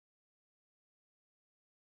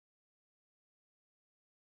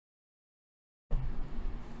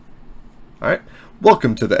All right.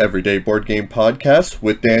 Welcome to the Everyday Board Game Podcast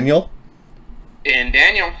with Daniel. And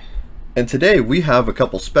Daniel. And today we have a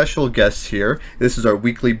couple special guests here. This is our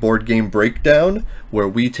weekly board game breakdown where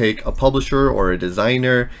we take a publisher or a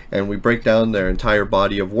designer and we break down their entire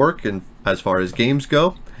body of work and as far as games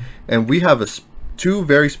go. And we have two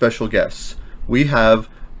very special guests. We have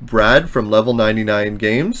Brad from Level 99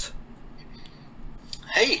 Games.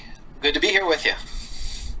 Hey, good to be here with you.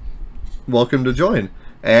 Welcome to join.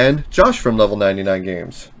 And Josh from Level 99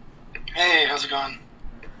 Games. Hey, how's it going?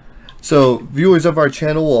 So, viewers of our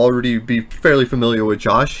channel will already be fairly familiar with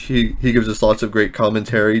Josh. He gives us lots of great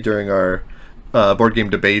commentary during our board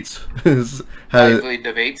game debates. Lively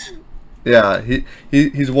debates. Yeah,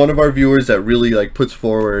 he's one of our viewers that really puts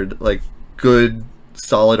forward good,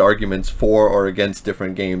 solid arguments for or against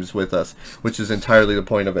different games with us, which is entirely the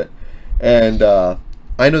point of it. And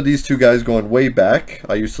I know these two guys going way back.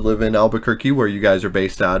 I used to live in Albuquerque, where you guys are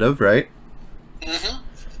based out of, right? Mm-hmm.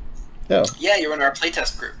 Yeah. Yeah, you're in our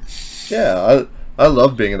playtest group. Yeah, I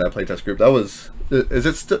love being in that playtest group. That was, do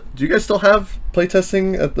you guys still have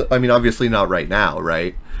playtesting I mean, obviously not right now,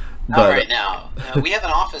 right? Not right now. We have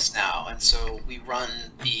an office now, and so we run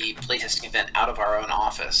the playtesting event out of our own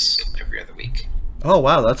office every other week. Oh,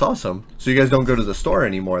 wow, that's awesome. So you guys don't go to the store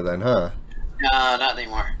anymore then, huh? No, not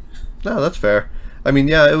anymore. No, that's fair. I mean,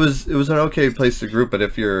 yeah, it was an okay place to group, but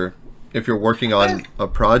if you're working on a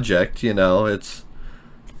project, it's...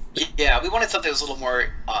 Yeah, we wanted something that was a little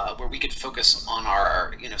more where we could focus on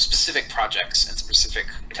our specific projects and specific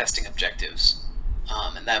testing objectives,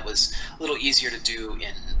 and that was a little easier to do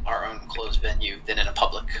in our own closed venue than in a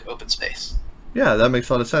public open space. Yeah, that makes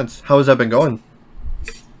a lot of sense. How has that been going?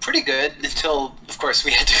 Pretty good until, of course,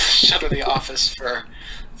 we had to shutter the office for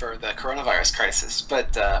the coronavirus crisis.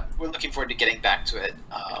 But we're looking forward to getting back to it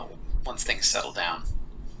once things settle down.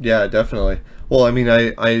 Yeah, definitely. Well, I mean,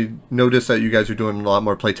 I noticed that you guys are doing a lot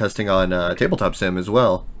more playtesting on Tabletop Sim as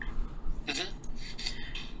well. Mm-hmm.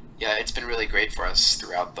 Yeah, it's been really great for us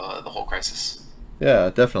throughout the whole crisis. Yeah,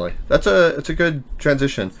 definitely. It's a good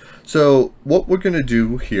transition. So what we're going to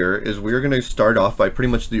do here is we're going to start off by pretty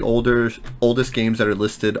much the oldest games that are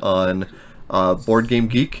listed on Board Game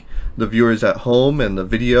Geek. The viewers at home and the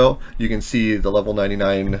video, you can see the Level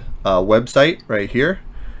 99 website right here.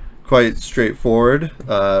 Quite straightforward.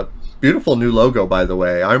 Beautiful new logo, by the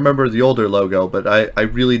way. I remember the older logo, but I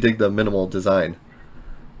really dig the minimal design.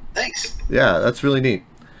 Thanks. Yeah, that's really neat.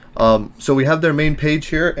 So we have their main page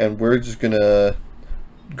here, and we're just gonna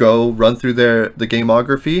go run through the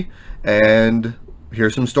gameography and hear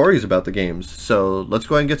some stories about the games. So let's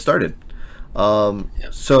go ahead and get started.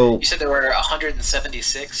 Yep. So you said there were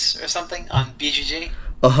 176 or something on BGG?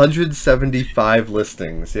 175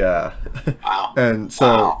 listings, yeah. Wow. And so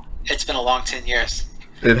wow. It's been a long 10 years.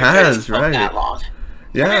 It has, right? That long.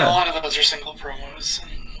 Yeah. I mean, a lot of those are single promos.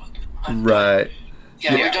 Right.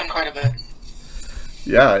 Yeah, we've done quite a bit.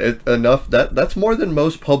 Yeah, enough. That's more than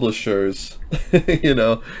most publishers,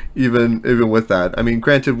 even with that. I mean,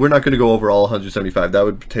 granted, we're not going to go over all 175. That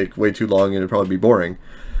would take way too long and it'd probably be boring.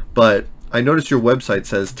 But I noticed your website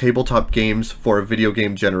says tabletop games for a video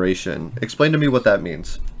game generation. Explain to me what that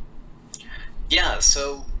means. Yeah,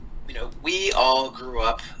 so, we all grew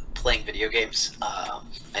up playing video games.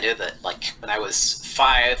 I know that, when I was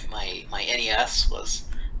 5, my NES was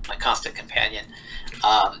my constant companion.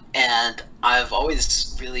 And I've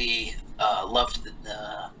always really loved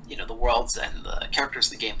the worlds and the characters,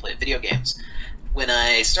 the gameplay of video games. When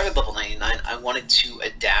I started Level 99, I wanted to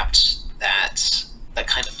adapt that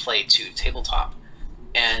kind of play to tabletop,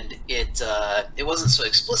 and it wasn't so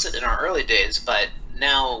explicit in our early days, but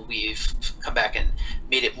now we've come back and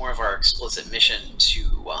made it more of our explicit mission to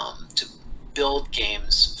build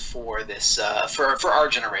games for this for our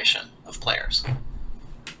generation of players.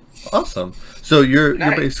 Awesome. So you're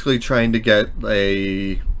Nice. basically trying to get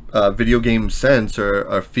a video game sense or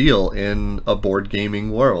a feel in a board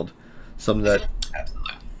gaming world, something that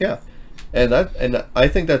Absolutely. yeah. And I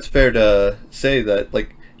think that's fair to say that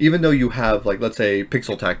even though you have let's say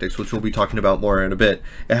Pixel Tactics, which we'll be talking about more in a bit,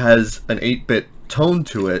 it has an 8-bit tone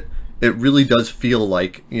to it. It really does feel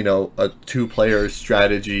like a 2-player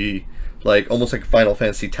strategy, almost like Final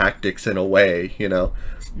Fantasy Tactics in a way.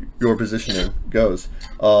 Your positioning goes.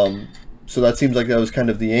 So that seems like that was kind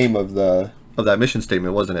of the aim of that mission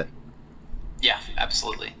statement, wasn't it? Yeah,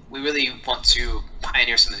 absolutely. We really want to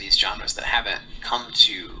pioneer some of these genres that haven't come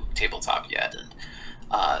to tabletop yet,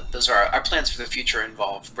 and those are our plans for the future.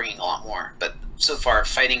 Involve bringing a lot more. But so far,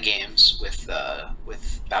 fighting games with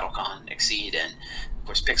BattleCon, Exceed, and of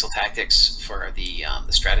course Pixel Tactics for the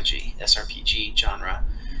strategy SRPG genre,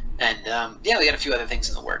 and yeah, we got a few other things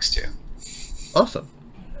in the works too. Awesome.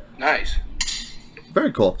 Nice.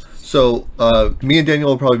 Very cool. So, me and Daniel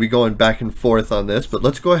will probably be going back and forth on this, but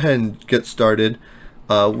let's go ahead and get started.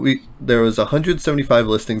 There was 175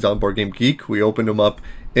 listings on Board Game Geek. We opened them up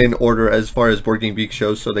in order as far as Board Game Geek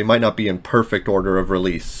shows, so they might not be in perfect order of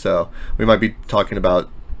release. So we might be talking about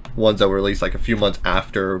ones that were released like a few months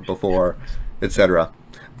after, before, etc.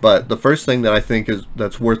 But the first thing that I think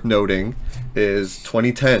that's worth noting is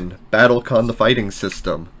 2010 BattleCon: The Fighting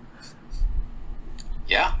System.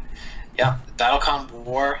 Yeah, BattleCon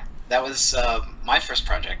War. That was my first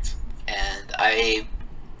project, and I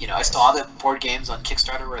saw that board games on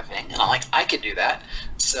Kickstarter were a thing, and I'm like, I could do that.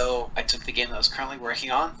 So I took the game that I was currently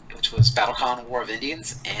working on, which was BattleCon War of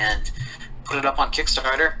Indians, and put it up on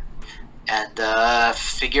Kickstarter, and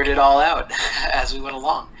figured it all out as we went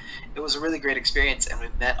along. It was a really great experience, and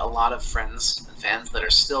we've met a lot of friends and fans that are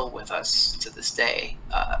still with us to this day,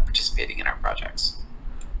 participating in our projects.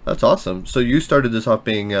 That's awesome. So you started this off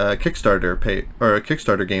being a Kickstarter a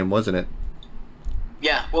Kickstarter game, wasn't it?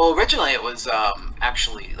 Yeah. Well, originally it was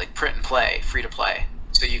actually like print and play, free to play.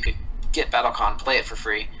 So you could get BattleCon, play it for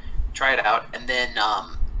free, try it out, and then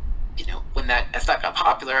when as that got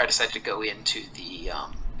popular, I decided to go into the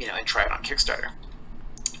and try it on Kickstarter.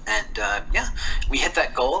 And we hit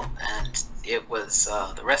that goal, and it was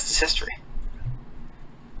the rest is history.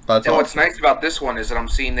 And what's nice about this one is that I'm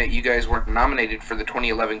seeing that you guys were nominated for the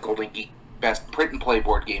 2011 Golden Geek Best Print and Play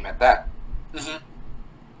board game at that. Mm-hmm.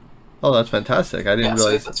 Oh, that's fantastic! I didn't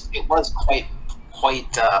realize it was quite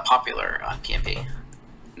popular on PMP.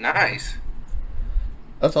 Nice.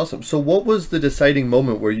 That's awesome. So, what was the deciding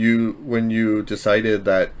moment when you decided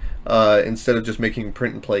that instead of just making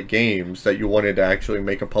print and play games, that you wanted to actually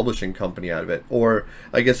make a publishing company out of it? Or,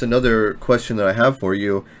 I guess another question that I have for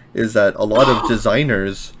you is that a lot of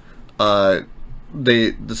designers,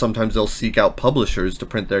 sometimes they'll seek out publishers to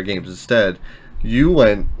print their games instead. You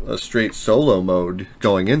went a straight solo mode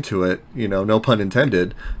going into it, no pun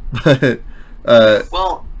intended. But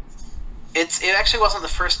well, it actually wasn't the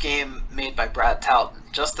first game made by Brad Talton,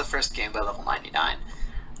 just the first game by Level 99.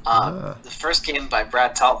 The first game by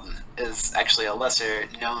Brad Talton is actually a lesser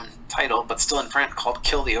known title, but still in print, called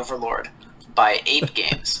Kill the Overlord by Ape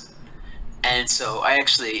Games. And so I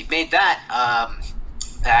actually made that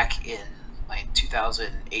back in my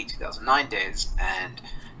 2008-2009 days, and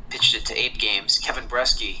pitched it to Ape Games. Kevin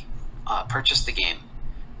Bresky purchased the game,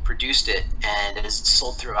 produced it, and has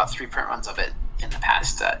sold through about 3 print runs of it in the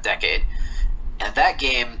past decade. And that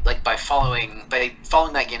game, by following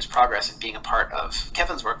that game's progress and being a part of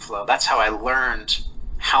Kevin's workflow, that's how I learned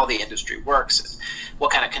how the industry works,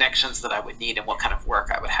 what kind of connections that I would need, and what kind of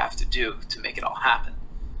work I would have to do to make it all happen.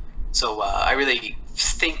 So I really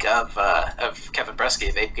think of Kevin Bresky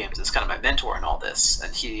of Ape Games as kind of my mentor in all this,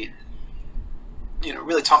 and he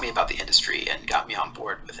really taught me about the industry and got me on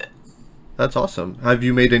board with it. That's awesome. Have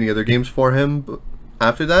you made any other games for him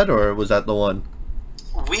after that, or was that the one?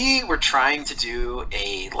 We were trying to do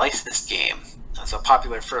a licensed game as a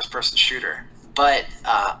popular first-person shooter, but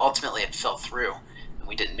ultimately it fell through, and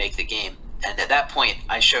we didn't make the game. And at that point,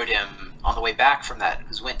 I showed him on the way back from that,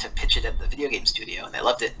 because we went to pitch it at the video game studio, and they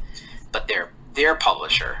loved it, but their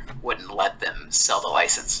publisher wouldn't let them sell the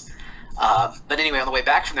license. But anyway, on the way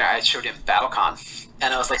back from there, I showed him BattleCon,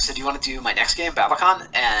 and I was like, so do you want to do my next game, BattleCon?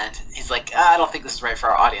 And he's like, I don't think this is right for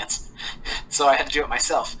our audience. So I had to do it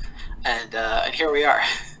myself, and here we are.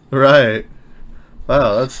 Right.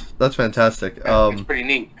 Wow, that's fantastic. It's pretty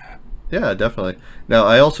neat. Yeah, definitely. Now,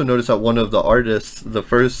 I also noticed that one of the artists, the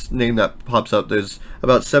first name that pops up, there's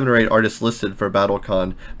about 7 or 8 artists listed for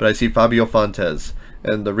BattleCon, but I see Fabio Fontes.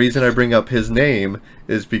 And the reason I bring up his name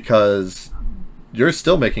is because you're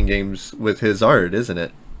still making games with his art, isn't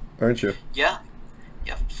it? Aren't you? Yeah.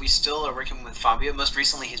 We still are working with Fabio. Most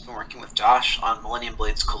recently, he's been working with Josh on Millennium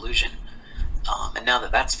Blades Collusion. And now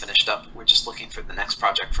that that's finished up, we're just looking for the next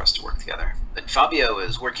project for us to work together. But Fabio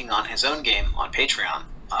is working on his own game on Patreon,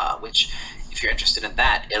 which, if you're interested in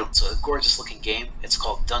that, it's a gorgeous looking game. It's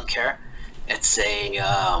called Dunker. It's a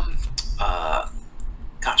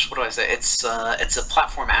what do I say? It's a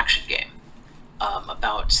platform action game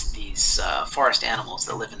about these forest animals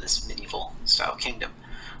that live in this medieval style kingdom.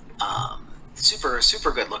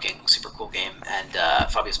 Super good looking, super cool game, and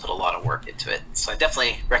Fabio's put a lot of work into it. So I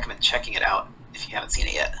definitely recommend checking it out if you haven't seen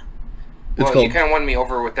it yet. Well, you kind of won me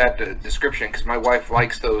over with that description, because my wife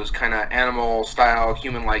likes those kind of animal style,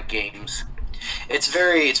 human-like games. It's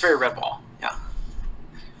very Red Ball. Yeah.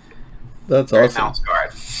 That's very awesome. Mouse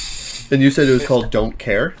Guard. And you said it was called Don't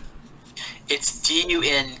Care? It's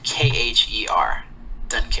Dunkher.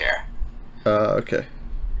 Dunker. Okay.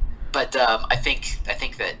 But I think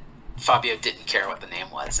that Fabio didn't care what the name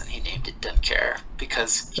was, and he named it Didn't Care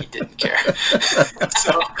because he didn't care.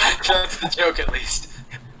 So that's the joke, at least.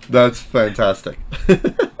 That's fantastic.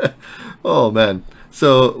 Oh man.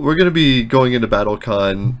 So we're going to be going into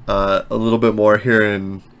BattleCon a little bit more here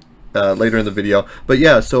in later in the video. But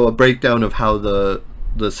yeah, so a breakdown of how the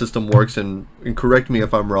system works, and correct me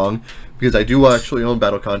if I'm wrong, because I do actually own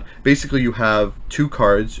BattleCon. Basically, you have two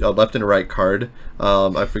cards, a left and a right card.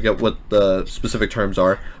 I forget what the specific terms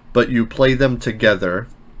are, but you play them together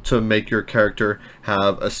to make your character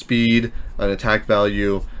have a speed, an attack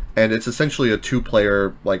value, and it's essentially a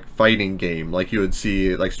two-player like fighting game, like you would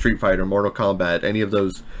see like Street Fighter, Mortal Kombat, any of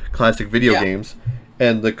those classic video games.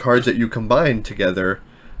 And the cards that you combine together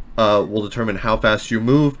will determine how fast you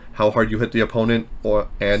move, how hard you hit the opponent, or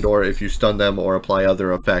if you stun them or apply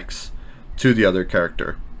other effects to the other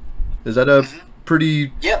character. Is that a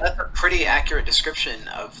pretty... Yeah, that's a pretty accurate description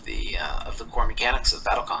of the core mechanics of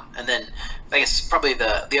BattleCon. And then I guess probably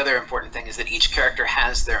the other important thing is that each character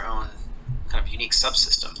has their own kind of unique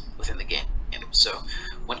subsystem within the game. So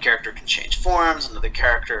one character can change forms, another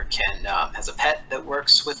character can has a pet that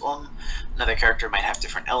works with them, another character might have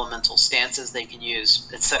different elemental stances they can use,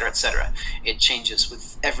 etc., etc. It changes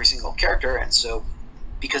with every single character, and so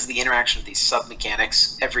because of the interaction of these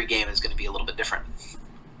sub-mechanics, every game is going to be a little bit different.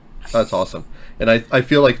 That's awesome. And I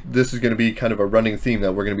feel like this is going to be kind of a running theme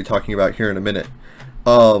that we're going to be talking about here in a minute.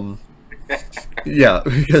 Yeah,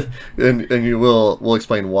 and we'll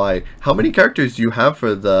explain why. How many characters do you have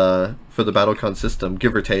for the BattleCon system,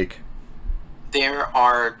 give or take? There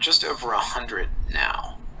are just over 100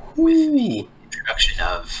 now, with the introduction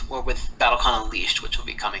of, well, with BattleCon Unleashed, which will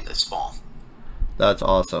be coming this fall. That's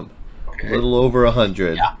awesome. Okay. A little over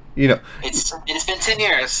 100. Yeah. You know, it's been 10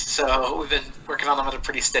 years, so we've been working on them at a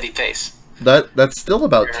pretty steady pace. That's still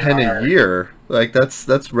about 10 a year. Like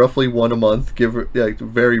that's roughly one a month.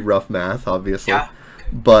 Very rough math, obviously. Yeah.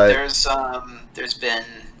 But there's been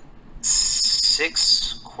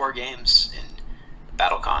 6 core games in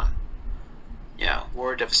BattleCon. Yeah,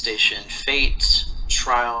 War, Devastation, Fate,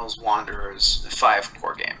 Trials, Wanderers, 5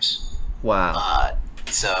 core games. Wow.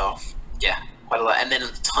 So yeah, quite a lot, and then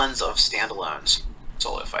tons of standalone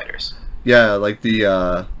solo fighters. Yeah, like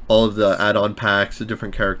the all of the add-on packs, the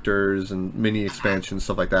different characters and mini expansions,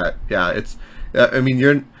 stuff like that. Yeah, it's. I mean,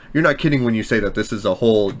 you're not kidding when you say that this is a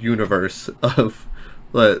whole universe of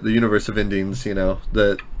the universe of Indians. You know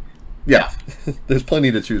that. Yeah, there's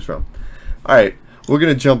plenty to choose from. All right, we're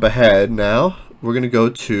gonna jump ahead now. We're gonna go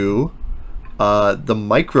to the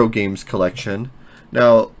micro games collection.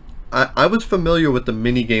 Now, I was familiar with the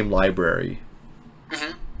mini game library,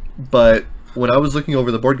 but when I was looking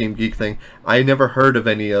over the Board Game Geek thing, I never heard of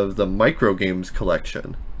any of the micro games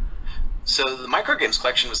collection. So the micro games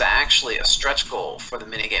collection was actually a stretch goal for the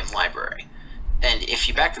minigame library. And if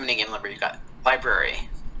you back the minigame library, you got library,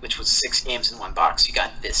 which was 6 games in one box. You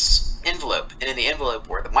got this envelope, and in the envelope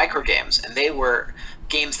were the micro games, and they were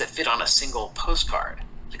games that fit on a single postcard,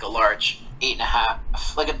 like a large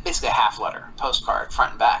 8.5, like basically a half-letter postcard,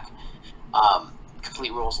 front and back.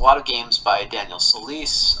 Complete rules. A lot of games by Daniel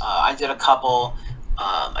Solis. I did a couple.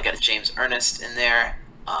 I got a James Ernest in there.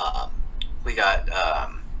 We got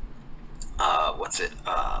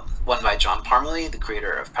one by John Parmalee, the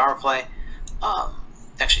creator of Power Play.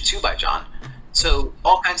 Actually, 2 by John. So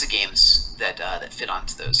all kinds of games that fit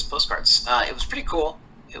onto those postcards. It was pretty cool.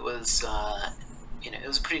 It was it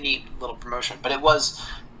was a pretty neat little promotion, but it was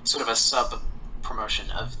sort of a sub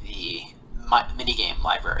promotion of the minigame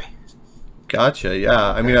library. Gotcha.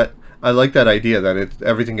 Yeah, I mean, I like that idea that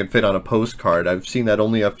everything can fit on a postcard. I've seen that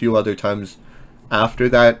only a few other times after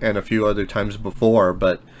that and a few other times before.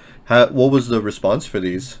 But what was the response for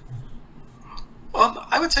these?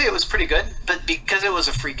 I would say it was pretty good, but because it was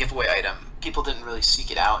a free giveaway item, people didn't really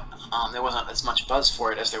seek it out. There wasn't as much buzz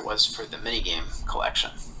for it as there was for the minigame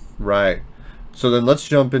collection. Right. So then let's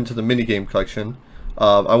jump into the minigame collection.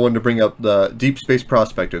 I wanted to bring up the Deep Space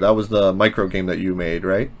Prospector. That was the micro game that you made,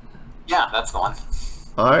 right? Yeah, that's the one.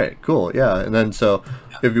 All right, cool. Yeah, and then so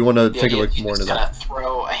if you want to take a look more into that. You just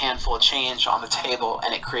throw a handful of change on the table,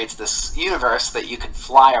 and it creates this universe that you can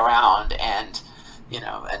fly around and,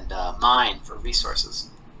 mine for resources.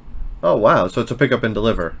 Oh, wow. So it's a pick up and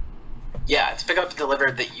deliver. Yeah, it's pick up and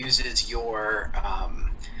deliver that uses your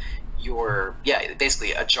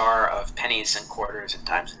basically a jar of pennies and quarters and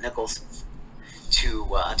dimes and nickels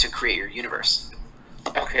to create your universe.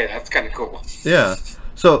 Okay, that's kind of cool. Yeah.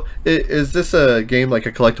 So, is this a game like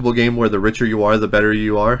a collectible game where the richer you are, the better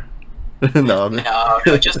you are? No,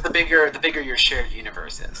 just the bigger your shared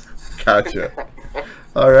universe is. Gotcha.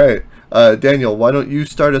 All right. Daniel, why don't you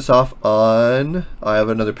start us off on... I have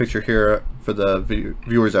another picture here for the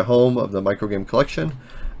viewers at home of the microgame collection.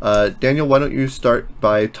 Daniel, why don't you start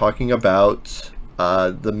by talking about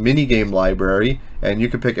the minigame library, and you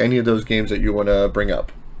can pick any of those games that you want to bring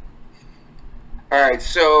up. Alright,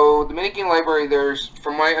 so the minigame library,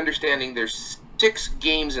 from my understanding, there's 6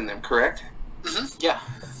 games in them, correct? Yeah.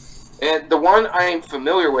 And the one I'm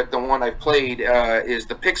familiar with, the one I've played, is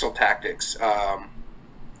the Pixel Tactics.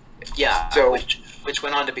 Yeah, so, which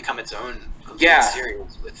went on to become its own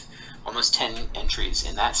series with almost 10 entries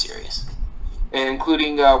in that series. And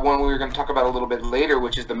including one we were going to talk about a little bit later,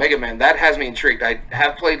 which is the Mega Man. That has me intrigued. I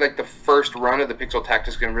have played like the first run of the Pixel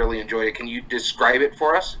Tactics and really enjoyed it. Can you describe it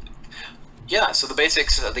for us? Yeah, so the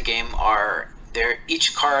basics of the game are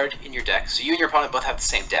each card in your deck. So you and your opponent both have the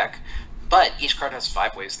same deck, but each card has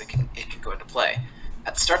 5 ways that it can go into play.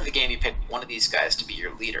 At the start of the game, you pick one of these guys to be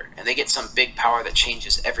your leader, and they get some big power that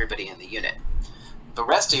changes everybody in the unit. The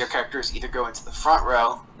rest of your characters either go into the front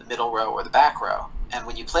row, the middle row, or the back row. And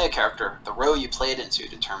when you play a character, the row you play it into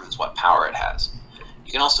determines what power it has.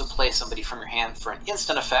 You can also play somebody from your hand for an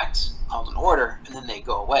instant effect, called an order, and then they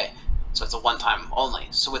go away. So it's a one-time only.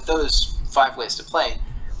 So with those 5 ways to play,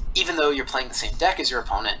 even though you're playing the same deck as your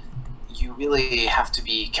opponent, you really have to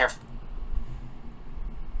be careful.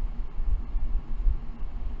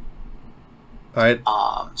 All right.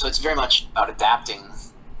 So it's very much about adapting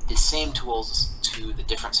the same tools to the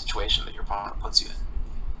different situation that your opponent puts you in.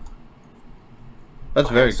 That's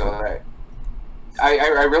very cool.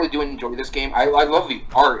 I really do enjoy this game. I love the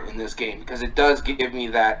art in this game because it does give me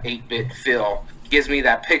that 8-bit feel. It gives me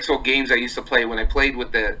that pixel games I used to play when I played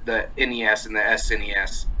with the NES and the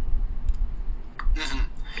SNES.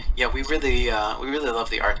 Yeah, we really love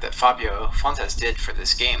the art that Fabio Fontes did for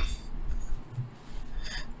this game.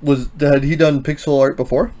 Had he done pixel art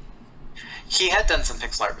before? He had done some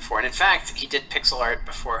pixel art before, and in fact, he did pixel art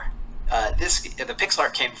before. The pixel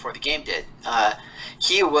art came before the game did.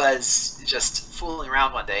 He was just fooling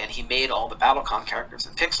around one day, and he made all the BattleCon characters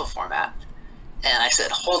in pixel format. And I said,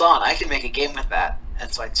 "Hold on, I can make a game with that."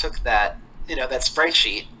 And so I took that sprite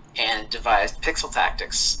sheet and devised Pixel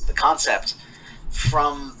Tactics, the concept,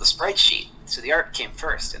 from the sprite sheet. So the art came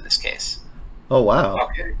first in this case. Oh wow!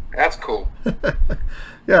 Okay, that's cool.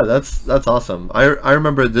 Yeah, that's awesome. I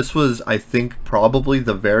remember this was, I think, probably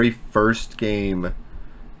the very first game.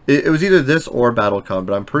 It was either this or BattleCon,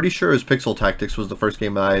 but I'm pretty sure it was Pixel Tactics was the first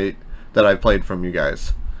game that I played from you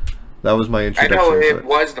guys. That was my introduction. I know to it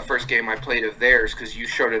was the first game I played of theirs because you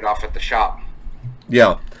showed it off at the shop.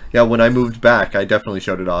 Yeah. When I moved back, I definitely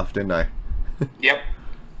showed it off, didn't I? Yep.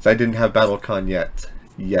 So I didn't have BattleCon yet.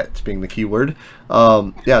 Yet being the key word.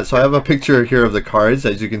 Yeah, so I have a picture here of the cards.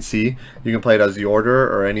 As you can see, you can play it as the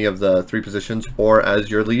order or any of the 3 positions, or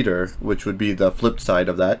as your leader, which would be the flip side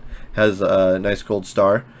of that. Has a nice gold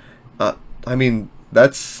star. I mean,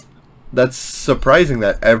 that's surprising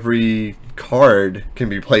that every card can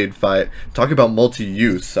be played. Talk about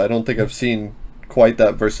multi-use. I don't think I've seen quite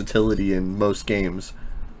that versatility in most games.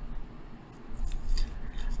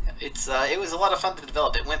 It was a lot of fun to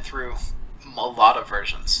develop. It went through a lot of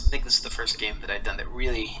versions. I think this is the first game that I'd done that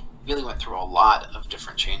really went through a lot of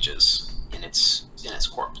different changes in its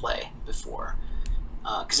core play before.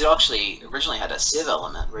 Because it actually originally had a civ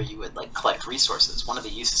element where you would collect resources. One of the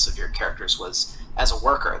uses of your characters was as a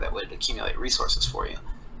worker that would accumulate resources for you.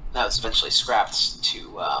 That was eventually scrapped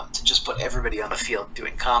to just put everybody on the field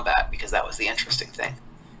doing combat, because that was the interesting thing.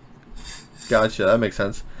 Gotcha, that makes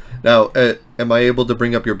sense. Now, am I able to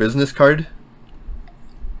bring up your business card?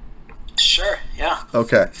 Sure, yeah.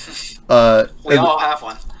 Okay. We all have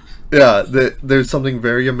one. Yeah, there's something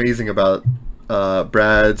very amazing about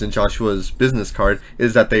Brad's and Joshua's business card,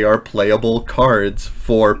 is that they are playable cards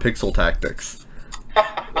for Pixel Tactics.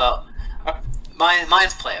 Well,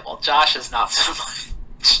 mine's playable. Josh is not so much.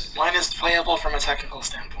 Mine is playable from a technical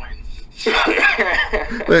standpoint.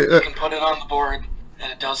 Wait, You can put it on the board,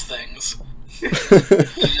 and it does things. You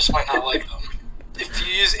just might not like them. If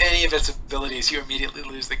you use any of its abilities, you immediately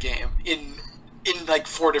lose the game in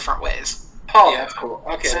 4 different ways. Oh, Yeah. that's cool.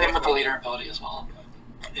 Okay. Same with the leader ability as well.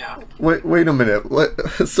 Yeah. Wait a minute.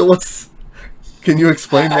 So what's... Can you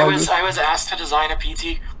explain I why was asked to design a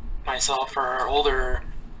PT myself for older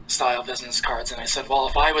style business cards, and I said, well,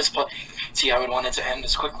 if I was playing PT, I would want it to end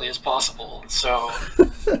as quickly as possible. So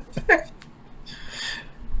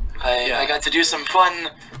I got to do some fun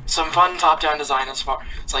top-down design as far.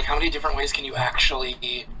 It's like, how many different ways can you actually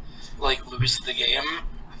lose the game?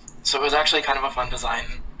 So it was actually kind of a fun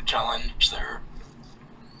design challenge there.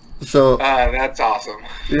 So that's awesome.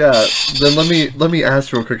 yeah, then let me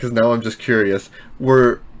ask real quick, because now I'm just curious.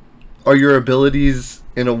 Are your abilities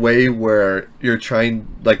in a way where you're trying,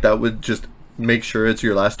 like, that would just make sure it's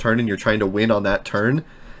your last turn and you're trying to win on that turn?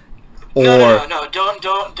 Or No.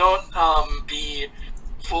 Don't be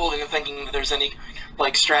fooled into thinking that there's any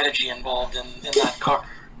like strategy involved in that card.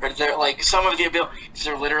 Right there, like some of the abilities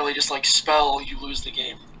are literally just like spell, you lose the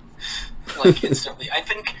game, like instantly. I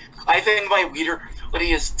think my leader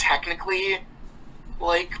ability is technically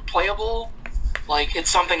like playable. Like it's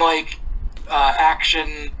something like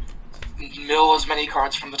action, mill as many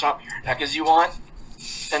cards from the top of your deck as you want,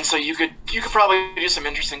 and so you could probably do some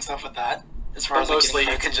interesting stuff with that. As far But as like, mostly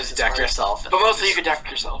you can just deck yourself. But mostly you could deck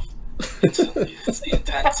yourself. Instantly. It's the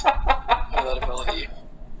intent of that ability.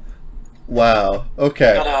 wow,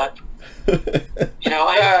 okay. But you know,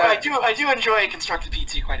 I do enjoy constructed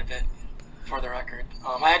PT quite a bit. For the record,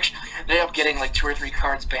 I actually ended up getting like 2 or 3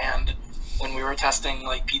 cards banned when we were testing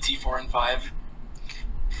like PT 4 and 5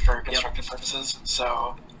 for constructed purposes.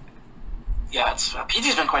 So yeah, it's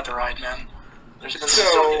PT's been quite the ride, man. There's been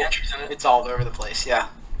so many entries in it. It's all over the place, yeah.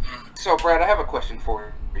 So, Brad, I have a question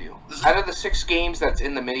for you. Out of the 6 games that's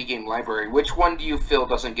in the minigame library, which one do you feel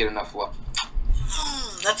doesn't get enough love?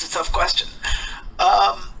 That's a tough question.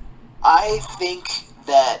 I think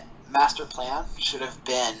that Master Plan should have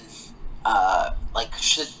been,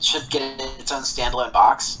 should get its own standalone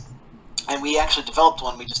box. And we actually developed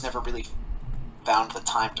one, we just never really found the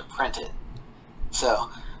time to print it. So,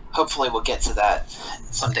 hopefully we'll get to that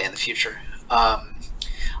someday in the future.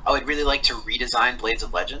 I would really like to redesign Blades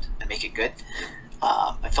of Legend and make it good.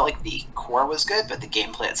 I felt like the core was good, but the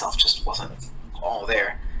gameplay itself just wasn't all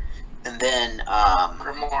there. And then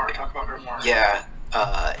Grimoire, talk about Grimoire. Yeah,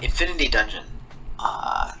 Infinity Dungeon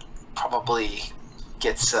probably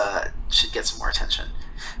should get some more attention.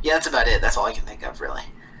 Yeah, that's about it. That's all I can think of, really.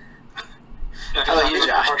 Yeah, How about you,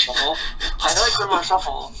 Josh? I like Grimoire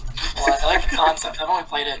Shuffle. Well, I like the concept. I've only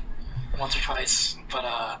played it once or twice, but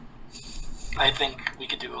I think we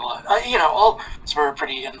could do a lot. All were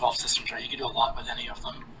pretty involved systems, right? You could do a lot with any of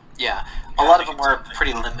them. Yeah, a lot of them were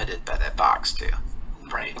pretty limited by that box, too.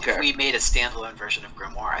 Right. Okay. If we made a standalone version of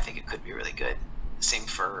Grimoire, I think it could be really good. Same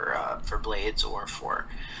for Blades or for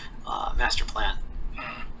Master Plan.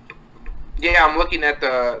 Yeah, I'm looking at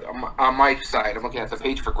on my side, I'm looking at the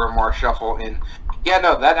page for Grimoire Shuffle, and yeah,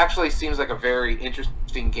 no, that actually seems like a very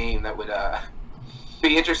interesting game that would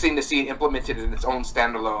be interesting to see it implemented in its own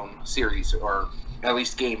standalone series, or at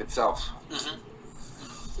least game itself.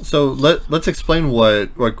 Mm-hmm. So let's explain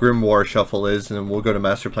what Grimoire Shuffle is, and we'll go to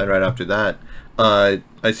Master Plan right after that. I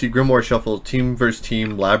see Grimoire Shuffle, team versus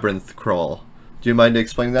team, labyrinth crawl. Do you mind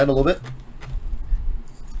explaining that a little bit?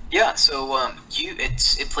 Yeah, so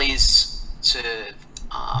it plays to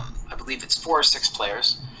I believe it's 4 or 6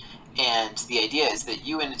 players, and the idea is that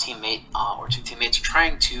you and a teammate or 2 teammates are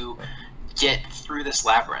trying to get through this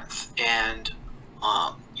labyrinth, and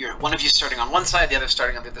one of you starting on one side, the other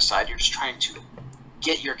starting on the other side. You're just trying to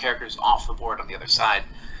get your characters off the board on the other side,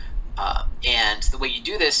 and the way you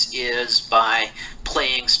do this is by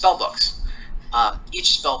playing spell books.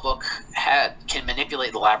 Each spell book can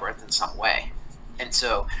manipulate the labyrinth in some way, and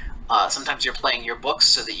so sometimes you're playing your books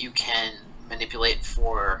so that you can manipulate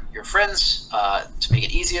for your friends to make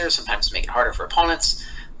it easier, sometimes to make it harder for opponents,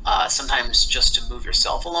 sometimes just to move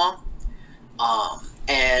yourself along.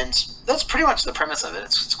 And that's pretty much the premise of it.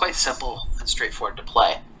 It's quite simple and straightforward to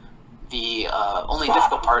play. The only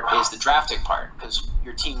difficult part is the drafting part, because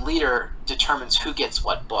your team leader determines who gets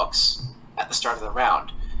what books at the start of the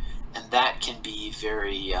round, and that can be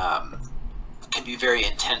very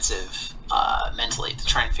intensive mentally to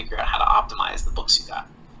try and figure out how to optimize the books you got.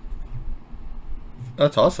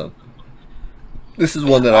 That's awesome. This is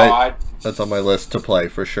one that that's on my list to play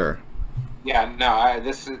for sure. Yeah, no,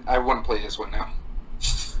 I want to play this one now.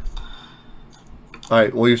 All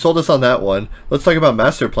right, well, you sold us on that one. Let's talk about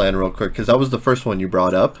Master Plan real quick, because that was the first one you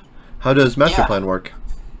brought up. How does Master Plan work?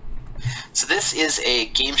 So this is a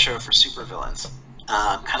game show for supervillains,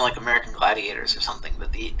 kind of like American Gladiators or something.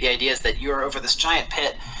 But the idea is that you're over this giant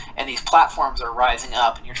pit, and these platforms are rising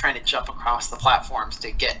up, and you're trying to jump across the platforms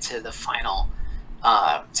to get to the final,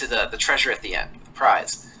 to the treasure at the end, the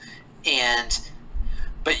prize.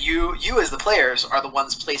 But you as the players are the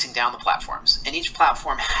ones placing down the platforms, and each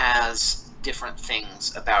platform has different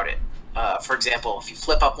things about it. For example, if you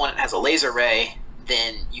flip up one, it has a laser ray,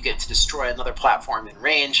 then you get to destroy another platform in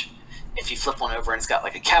range. If you flip one over and it's got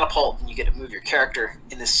like a catapult, then you get to move your character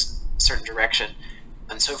in this certain direction,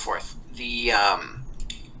 and so forth. What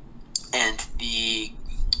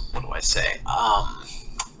do I say?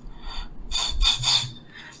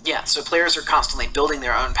 Yeah, so players are constantly building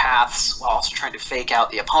their own paths while also trying to fake out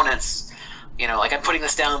the opponents. Like, I'm putting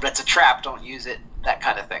this down, but it's a trap, don't use it, that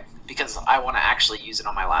kind of thing. because I want to actually use it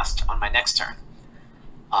on my next turn.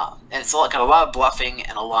 And it's got a lot of bluffing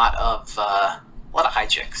and a lot of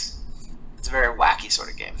hijinks. It's a very wacky sort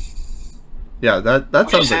of game. Yeah, that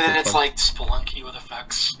sounds Would you say like that it's fun. like Spelunky with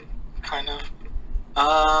effects, kind of?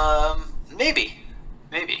 Maybe.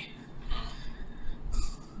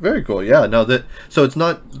 Very cool. Yeah, no, so it's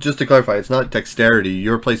not, just to clarify, it's not dexterity.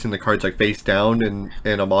 You're placing the cards like face down in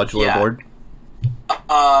a modular board.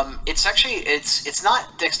 It's actually it's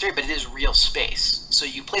not dexterity, but it is real space. So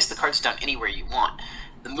you place the cards down anywhere you want.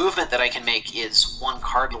 The movement that I can make is 1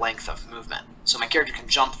 card length of movement. So my character can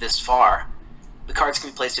jump this far. The cards can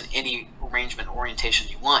be placed in any arrangement orientation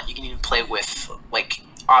you want. You can even play with like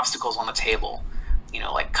obstacles on the table,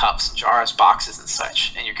 like cups, jars, boxes, and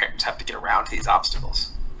such. And your characters have to get around these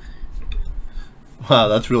obstacles. Wow,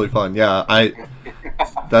 that's really fun. Yeah,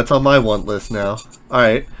 that's on my want list now. All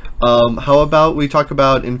right. How about we talk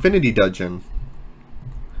about Infinity Dungeon?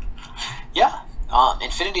 Yeah,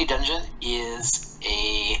 Infinity Dungeon is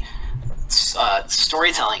a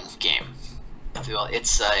storytelling game. If you will.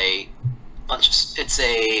 It's a bunch of.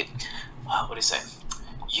 What do you say?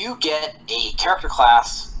 You get a character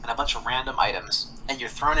class and a bunch of random items, and you're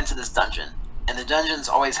thrown into this dungeon. And the dungeons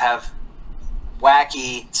always have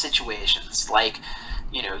wacky situations, like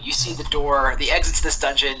you see the exit to this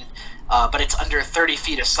dungeon, but it's under 30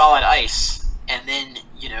 feet of solid ice, and then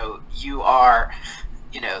you are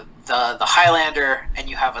the Highlander, and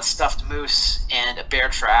you have a stuffed moose and a bear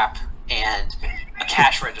trap and a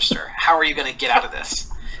cash register. How are you going to get out of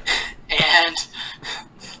this? And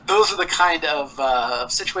those are the kind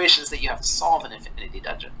of situations that you have to solve in Infinity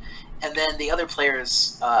Dungeon. And then the other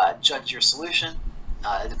players judge your solution,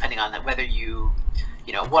 depending on whether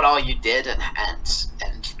what all you did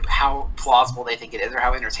and how plausible they think it is or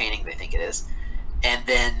how entertaining they think it is. And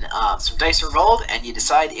then some dice are rolled, and you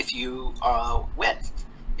decide if you win,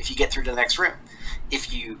 if you get through to the next room.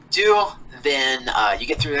 If you do, then you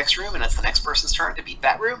get through the next room, and it's the next person's turn to beat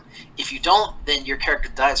that room. If you don't, then your character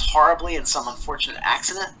dies horribly in some unfortunate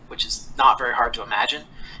accident, which is not very hard to imagine,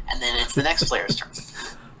 and then it's the next player's turn.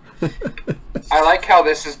 I like how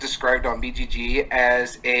this is described on BGG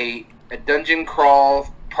as a dungeon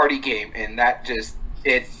crawl party game, and that just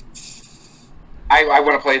I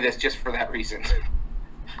want to play this just for that reason.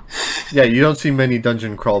 Yeah, you don't see many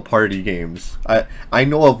dungeon crawl party games. I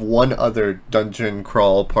know of one other dungeon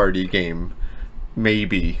crawl party game,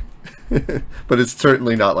 maybe, but it's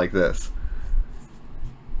certainly not like this.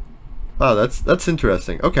 Wow, that's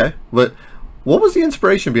interesting. Okay, but what was the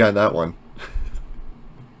inspiration behind that one?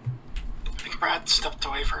 I think Brad stepped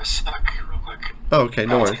away for a sec, real quick. Oh, okay,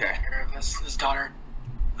 no worries. Okay. His daughter.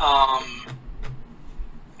 So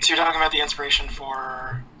you're talking about the inspiration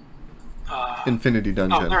for Infinity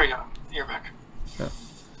Dungeon. Oh, there we go. You're back. Yeah.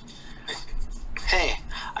 Hey,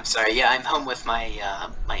 I'm sorry. Yeah, I'm home with my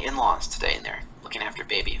my in-laws today, and they're looking after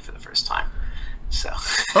baby for the first time. So.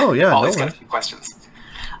 Oh yeah, always no got worries. a few questions.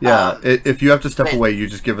 Yeah, if you have to step away, you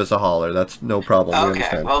just give us a holler. That's no problem. We Okay.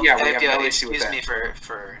 understand. Well, Yeah, we have no issue excuse with me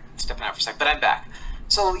for stepping out for a sec, but I'm back.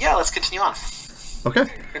 So yeah, let's continue on. Okay.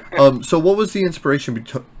 So what was the inspiration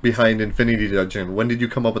behind Infinity Dungeon? When did you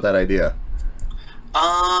come up with that idea?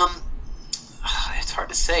 It's hard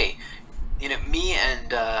to say. Me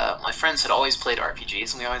and my friends had always played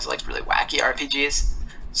RPGs, and we always liked really wacky RPGs.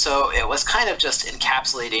 So it was kind of just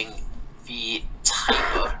encapsulating the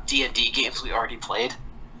type of D&D games we already played,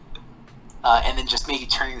 and then just maybe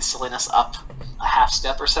turning the silliness up a half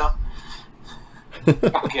step or so.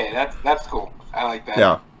 Okay, that's cool. I like that.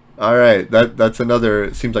 Yeah. All right. That's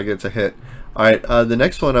another. Seems like it's a hit. All right. The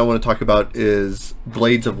next one I want to talk about is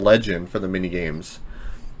Blades of Legend for the mini games.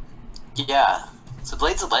 Yeah. So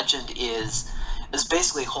Blades of Legend is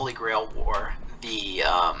basically Holy Grail War. The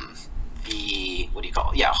what do you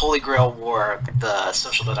call it? Yeah, Holy Grail War, the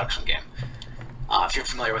social deduction game. If you're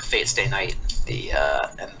familiar with Fate Stay Night,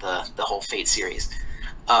 and the whole Fate series.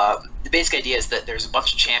 The basic idea is that there's a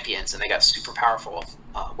bunch of champions and they got super powerful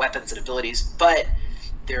weapons and abilities, but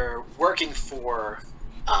they're working for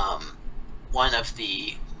one of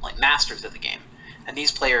the masters of the game, and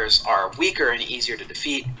these players are weaker and easier to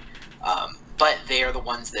defeat, but they are the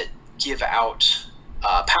ones that give out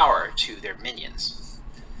power to their minions.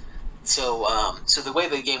 So the way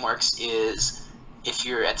the game works is, if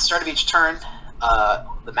you're at the start of each turn,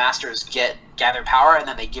 the masters gather power, and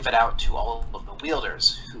then they give it out to all of the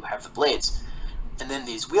wielders who have the blades, and then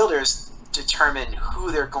these wielders determine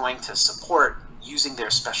who they're going to support using their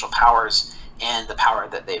special powers and the power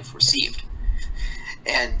that they've received.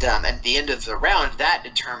 And at the end of the round, that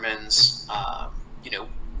determines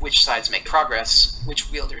which sides make progress,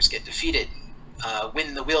 which wielders get defeated.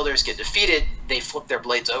 When the wielders get defeated, they flip their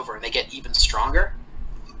blades over and they get even stronger.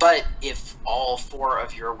 But if all 4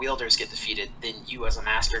 of your wielders get defeated, then you as a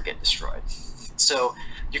master get destroyed. So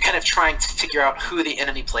you're kind of trying to figure out who the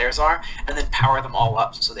enemy players are and then power them all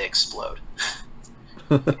up so they explode.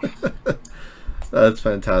 That's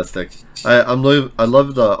fantastic. I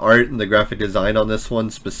love the art and the graphic design on this one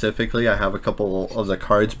specifically. I have a couple of the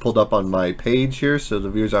cards pulled up on my page here so the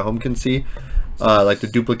viewers at home can see. Like the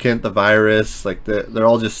duplicant, the virus, like they're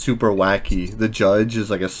all just super wacky. The judge is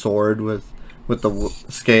like a sword with the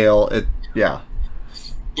scale. Yeah,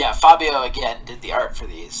 Fabio again did the art for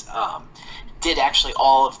these. Did actually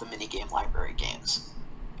all of the minigame library games.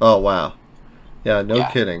 Oh wow, yeah, no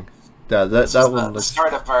kidding. Yeah, that one. The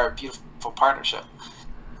start of our beautiful partnership.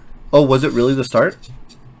 Oh, was it really the start?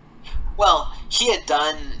 Well, he had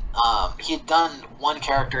done one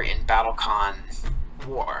character in BattleCon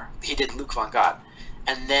War. He did Luke Von Gott,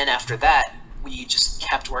 and then after that, we just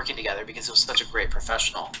kept working together because it was such a great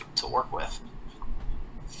professional to work with.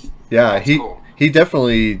 Yeah, That's cool. He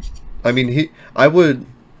definitely. I mean, I would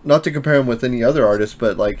not to compare him with any other artist,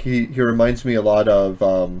 but like he reminds me a lot of.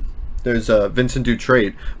 There's Vincent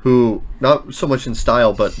Dutrait, who not so much in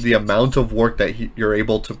style, but the amount of work that you're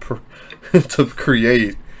able to to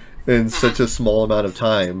create in such a small amount of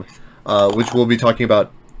time, which we'll be talking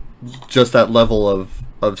about. Just that level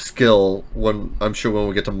of skill when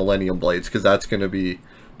we get to Millennium Blades, because that's going to be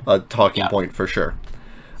a talking point for sure.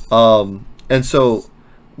 And so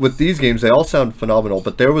with these games, they all sound phenomenal,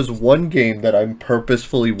 but there was one game that I'm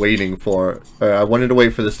purposefully waiting for. I wanted to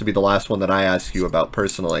wait for this to be the last one that I ask you about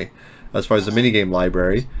personally, as far as the minigame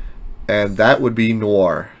library, and that would be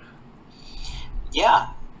Noir. Yeah.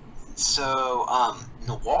 So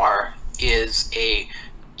Noir is a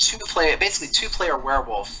basically two-player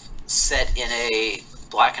werewolf set in a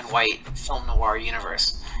black and white film noir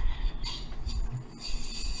universe.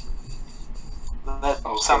 Does that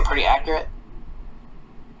sound pretty accurate?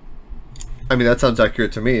 I mean, that sounds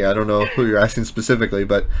accurate to me. I don't know who you're asking specifically,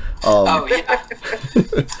 but oh yeah.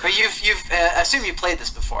 But you've I assume you played this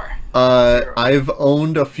before. I've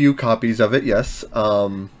owned a few copies of it. Yes.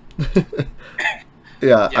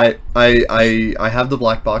 Yeah, I have the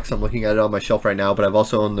black box. I'm looking at it on my shelf right now, but I've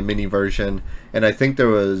also owned the mini version, and I think there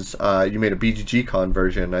was you made a BGG Con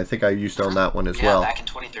version. I think I used to own that one as well. Yeah, back in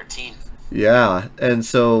 2013. Yeah, and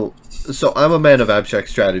so I'm a man of abstract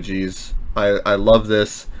strategies. I love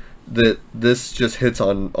this. This just hits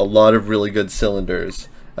on a lot of really good cylinders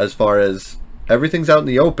as far as everything's out in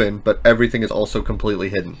the open, but everything is also completely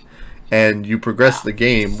hidden. And you progress the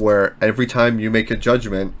game where every time you make a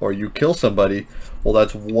judgment or you kill somebody, well,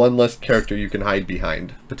 that's one less character you can hide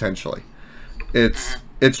behind, potentially.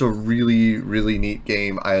 It's a really, really neat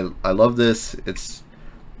game. I love this.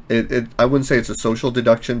 I wouldn't say it's a social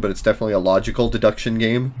deduction, but it's definitely a logical deduction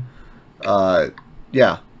game.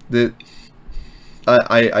 Yeah.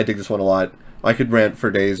 I dig this one a lot. I could rant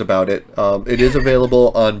for days about it. It is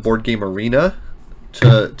available on Board Game Arena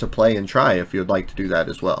to play and try if you'd like to do that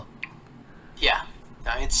as well. Yeah,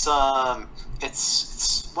 it's one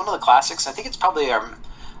of the classics. I think it's probably our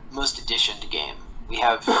most editioned game. We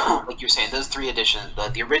have, like you were saying, those 3 editions.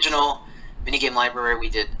 The original minigame library. We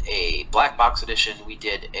did a black box edition. We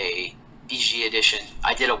did a BG edition.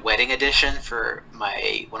 I did a wedding edition for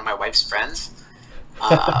one of my wife's friends.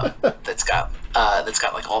 That's got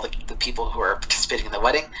like all the people who are participating in the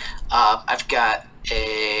wedding.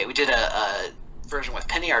 We did a version with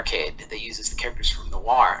Penny Arcade that uses the characters from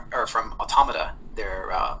Noir or from Automata. They're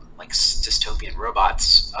like dystopian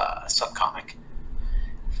robots subcomic.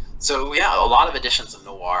 So yeah, a lot of editions of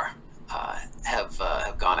Noir have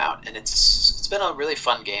gone out, and it's been a really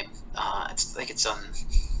fun game. It's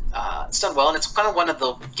done well, and it's kind of one of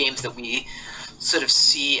the games that we sort of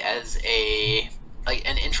see as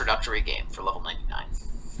an introductory game for level 99.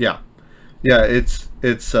 Yeah. Yeah, it's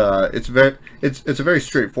a very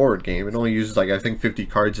straightforward game. It only uses I think 50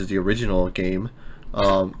 cards as the original game,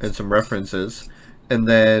 and some references, and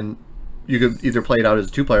then you could either play it out as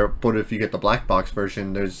a 2-player, but if you get the black box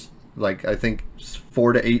version, there's I think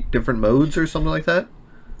 4 to 8 different modes or something like that.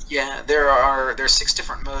 Yeah, there's 6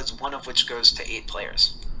 different modes, one of which goes to 8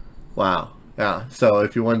 players. Wow. Yeah. So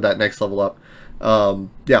if you wanted that next level up,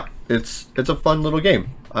 yeah, it's a fun little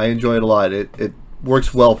game. I enjoy it a lot. It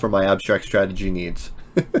works well for my abstract strategy needs.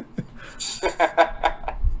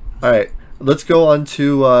 All right, let's go on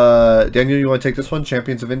to Daniel. You want to take this one,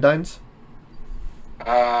 Champions of Indines?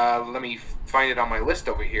 Let me find it on my list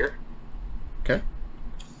over here. Okay.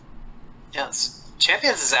 Yes,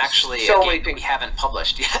 Champions is actually a game that we haven't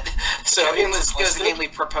published yet. So it was a game we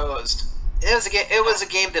proposed. It was a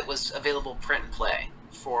game that was available print and play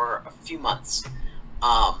for a few months.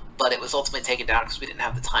 but it was ultimately taken down because we didn't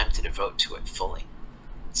have the time to devote to it fully.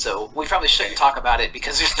 So we probably shouldn't talk about it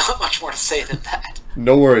because there's not much more to say than that.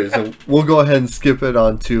 No worries. We'll go ahead and skip it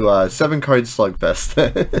on to 7-card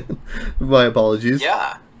Slugfest. My apologies.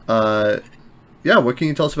 Yeah. Yeah, what can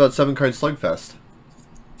you tell us about 7-card Slugfest?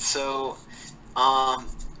 So, and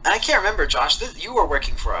I can't remember, Josh, you were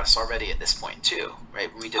working for us already at this point too,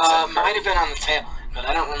 right? When we did might have been on the tail, but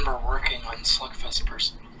I don't remember working on Slugfest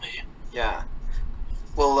personally. Yeah.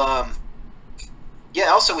 Well, yeah,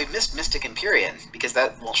 also we missed Mystic Empyrean, because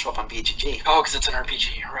that won't show up on BGG. Oh, because it's an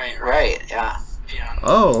RPG, right. Right, yeah.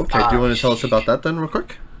 Oh, okay. Do you want to tell us about that then real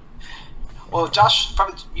quick? Well, Josh,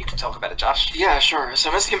 probably you can talk about it, Josh. Yeah, sure.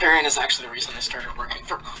 So Mystic Empyrean is actually the reason I started working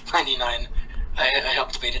for 99. I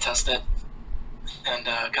helped beta test it and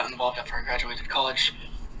got involved after I graduated college.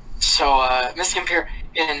 So Mystic Empyrean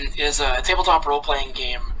is a tabletop role-playing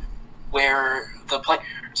game where the players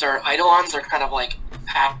are eidolons. They're kind of like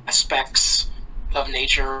aspects of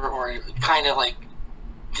nature, or kind of like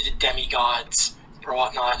demigods or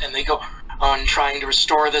whatnot, and they go on trying to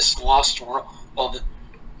restore this lost world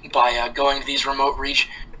by going to these remote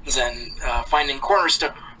regions and finding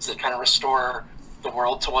cornerstones that kind of restore the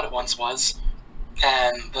world to what it once was.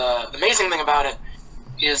 And the amazing thing about it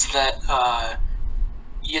is that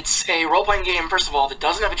it's a role-playing game, first of all, that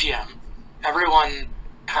doesn't have a GM. Everyone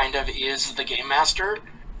kind of is the game master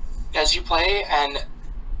as you play, and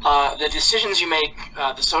the decisions you make,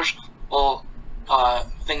 the social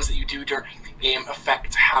things that you do during the game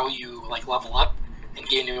affect how you level up and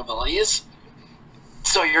gain new abilities.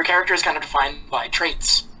 So your character is kind of defined by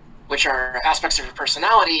traits, which are aspects of your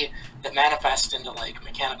personality that manifest into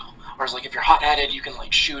mechanical. Whereas if you're hot-headed, you can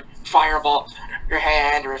shoot fireball in your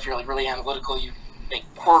hand, or if you're really analytical, you make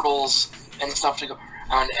portals and stuff to go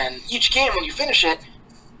around. And each game, when you finish it,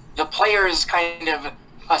 the players kind of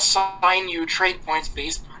assign you trait points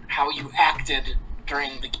based on how you acted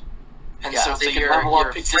during the game. And so they can level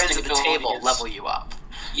up existing friends at the table level you up.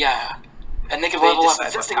 Yeah. And they can level up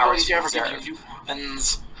existing abilities you ever give you new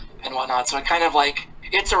weapons and whatnot. So it kind of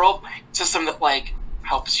it's a role system that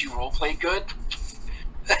helps you roleplay good.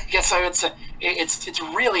 I guess I would say it's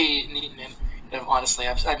really neat, and honestly,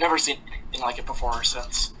 I've never seen anything like it before or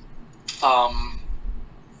since.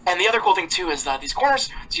 And the other cool thing too is that these corners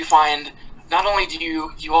you find, not only do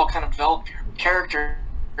you all kind of develop your character,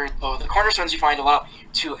 but the cornerstones you find allow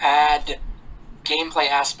to add gameplay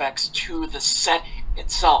aspects to the set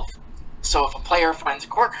itself. So if a player finds a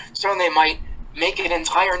cornerstone, they might make an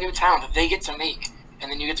entire new town that they get to make,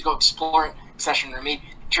 and then you get to go explore it in session, or maybe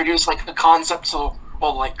introduce a concept, so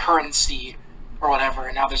currency or whatever,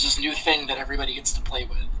 and now there's this new thing that everybody gets to play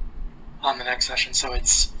with on the next session. So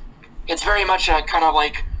it's very much a kind of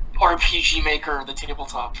RPG Maker, the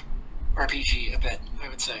tabletop RPG a bit, I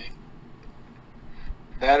would say.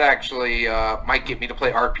 That actually might get me to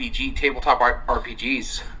play tabletop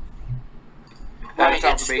RPGs. That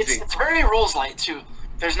sounds amazing. It's very rules light too.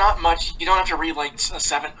 There's not much. You don't have to read a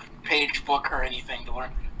 7-page book or anything to learn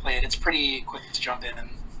to play it. It's pretty quick to jump in and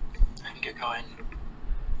get going.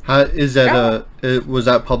 Is that was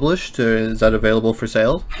that published, or is that available for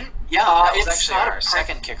sale? Yeah, that was actually our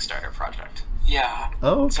second Kickstarter project. Yeah.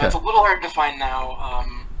 Oh, okay. So it's a little hard to find now.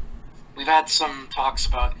 We've had some talks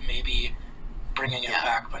about maybe bringing it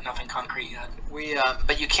back, but nothing concrete yet.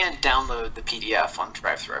 But you can download the PDF on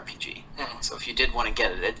DriveThruRPG. So if you did want to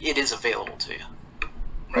get it, it is available to you.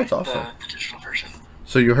 That's awesome. The digital version.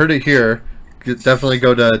 So you heard it here. Definitely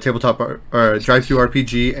go to tabletop or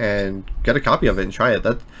DriveThruRPG and get a copy of it and try it.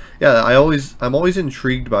 I'm always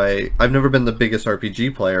intrigued by. I've never been the biggest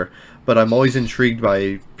RPG player, but I'm always intrigued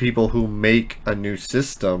by people who make a new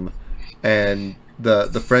system, and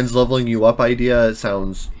the friends leveling you up idea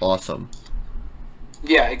sounds awesome.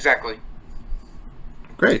 Yeah, exactly.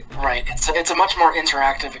 Great. Right. It's a much more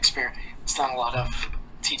interactive experience than a lot of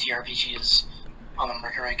TTRPGs on the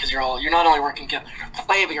market, right? Because you're not only working together to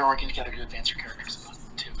play, but you're working together to advance your characters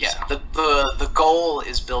too. Yeah. So. The goal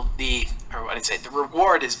is the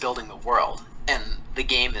reward is building the world, and the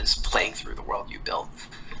game is playing through the world you built.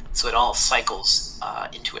 So it all cycles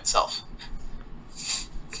into itself.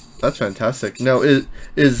 That's fantastic. Now,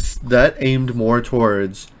 is that aimed more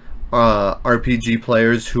towards RPG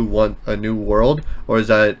players who want a new world, or is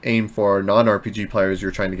that aimed for non-RPG players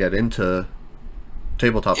you're trying to get into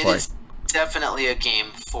tabletop play? It is definitely a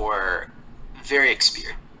game for very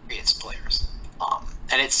experienced players,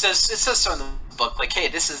 and it says so in the book. Hey,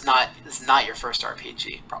 this is not your first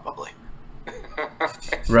RPG, probably.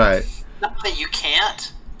 Right. Not that you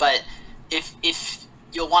can't, but if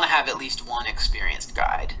you'll want to have at least one experienced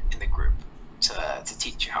guide in the group to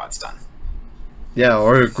teach you how it's done. Yeah,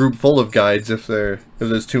 or a group full of guides if they're if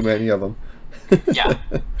there's too many of them. Yeah,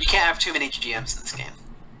 you can't have too many GMs in this game.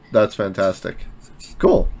 That's fantastic.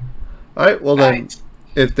 Cool. All right. Well then,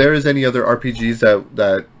 if there is any other RPGs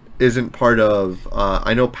that isn't part of,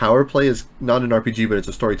 I know Power Play is not an RPG, but it's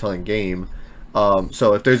a storytelling game.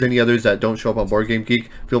 So if there's any others that don't show up on Board Game Geek,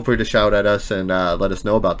 feel free to shout at us and let us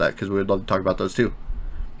know about that, because we would love to talk about those too.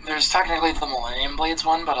 There's technically the Millennium Blades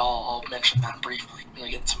one, but I'll mention that briefly when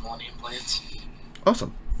we get to Millennium Blades.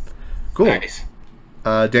 Awesome. Cool. Nice.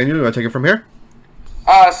 Daniel, you want to take it from here?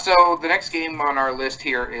 So the next game on our list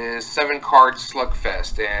here is 7-Card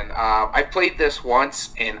Slugfest, and I played this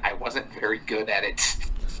once, and I wasn't very good at it.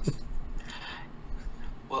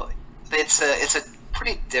 Well, it's a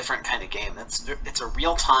pretty different kind of game. It's a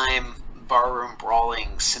real-time barroom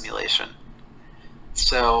brawling simulation.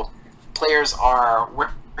 So players are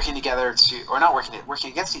working together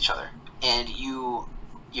working against each other, and you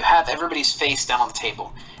have everybody's face down on the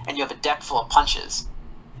table, and you have a deck full of punches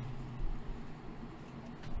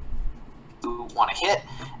you want to hit,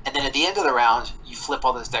 and then at the end of the round you flip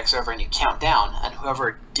all those decks over and you count down, and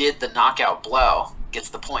whoever did the knockout blow gets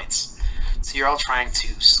the points. So you're all trying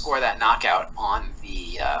to score that knockout on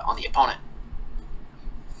the opponent.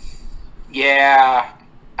 Yeah,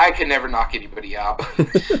 I could never knock anybody out.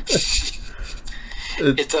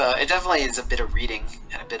 It definitely is a bit of reading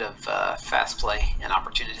and a bit of fast play and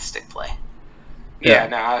opportunistic play. Yeah,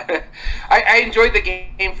 no, I enjoyed the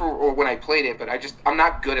game for when I played it, but I'm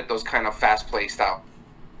not good at those kind of fast play style.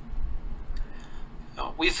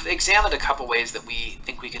 We've examined a couple ways that we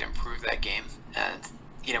think we could improve that game, and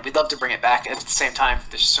we'd love to bring it back. At the same time,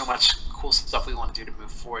 there's so much cool stuff we want to do to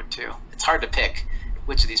move forward too. It's hard to pick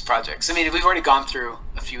which of these projects. I mean, we've already gone through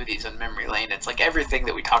a few of these on memory lane. It's like everything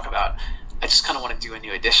that we talk about, I just kind of want to do a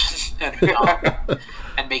new edition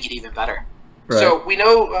and make it even better. Right. So we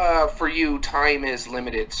know for you time is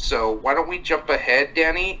limited, so why don't we jump ahead,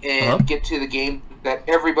 Danny, and get to the game that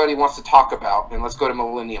everybody wants to talk about, and let's go to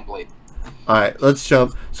Millennium Blade. Alright, let's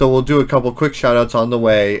jump. So we'll do a couple quick shout outs on the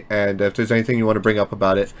way, and if there's anything you want to bring up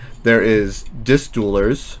about it, there is Disc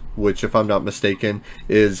Duelers, which, if I'm not mistaken,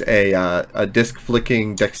 is a disc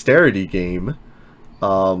flicking dexterity game.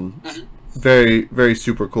 Very, very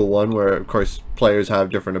super cool one, where of course players have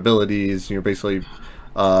different abilities, and you're basically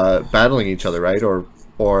battling each other, right? Or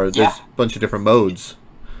there's a bunch of different modes.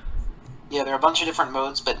 Yeah, there are a bunch of different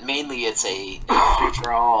modes, but mainly it's a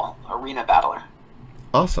free-for-all arena battler.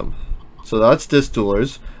 Awesome. So that's Disc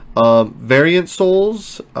Duelers. Variant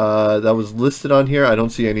Souls, that was listed on here. I don't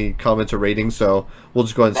see any comments or ratings, so we'll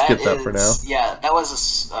just go ahead and skip that for now. Yeah, that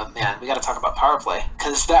was man, we got to talk about Power Play,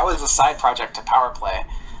 because that was a side project to Power Play.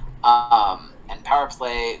 And Power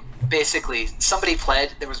Play, basically, somebody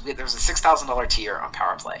pledged. There was a $6,000 tier on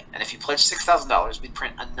Power Play, and if you pledged $6,000, we'd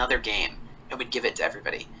print another game and we'd give it to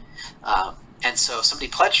everybody. And so somebody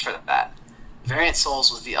pledged for that. Variant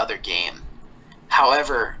Souls was the other game.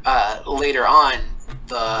 However, later on,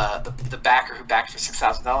 the backer who backed for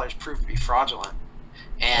 $6,000 proved to be fraudulent,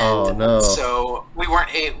 and so we weren't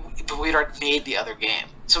but we'd already made the other game,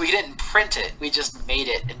 so we didn't print it. We just made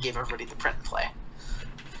it and gave everybody the print and play.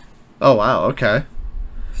 Oh wow! Okay.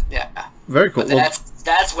 Yeah. Very cool. Well,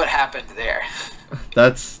 that's what happened there.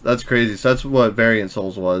 That's crazy. So that's what Variant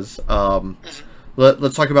Souls was.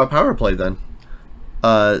 Let's talk about Power Play then.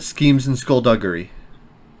 Schemes and Skullduggery.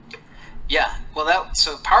 Yeah. Well,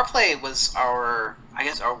 so Power Play was our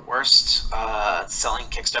worst selling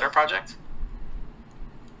Kickstarter project.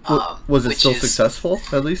 Was it still successful,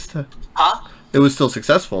 at least? Huh? It was still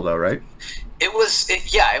successful, though, right? It was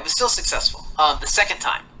still successable. The second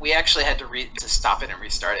time, we actually had to stop it and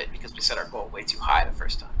restart it because we set our goal way too high the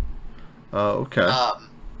first time. Oh, okay.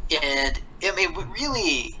 And I mean,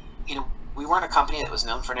 we weren't a company that was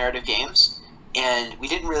known for narrative games, and we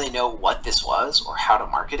didn't really know what this was or how to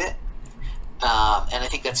market it. And I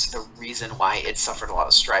think that's the reason why it suffered a lot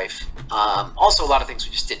of strife. Also, a lot of things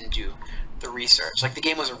we just didn't do the research. Like, the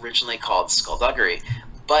game was originally called Skullduggery,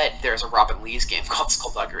 but there's a Robin Lee's game called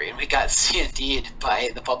Skullduggery, and we got C&D'd by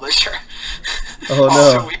the publisher. Oh,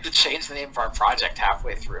 no. So we had to change the name of our project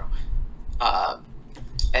halfway through.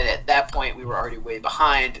 And at that point, we were already way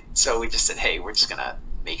behind, so we just said, hey, we're just going to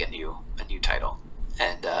make a new title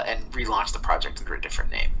and relaunch the project under a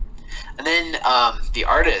different name. And then our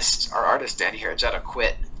artist, Danny Hiragetta,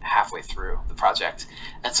 quit halfway through the project.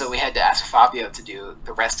 And so we had to ask Fabio to do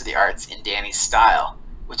the rest of the arts in Danny's style,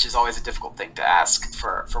 which is always a difficult thing to ask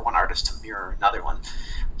for one artist to mirror another one.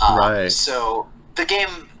 Right. So the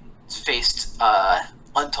game faced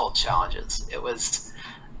untold challenges. It was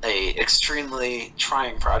a extremely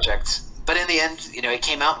trying project, but in the end, it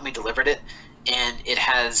came out and we delivered it, and it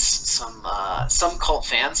has some cult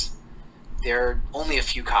fans. there are only a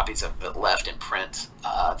few copies of it left in print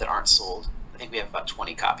that aren't sold. I think we have about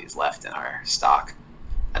 20 copies left in our stock,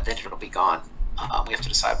 and then it'll be gone. We have to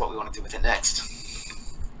decide what we want to do with it next.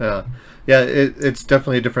 Yeah, it's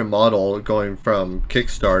definitely a different model going from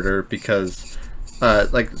Kickstarter because,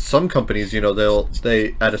 like some companies,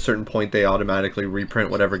 they at a certain point they automatically reprint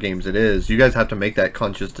whatever games it is. You guys have to make that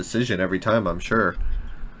conscious decision every time, I'm sure.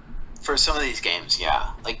 For some of these games,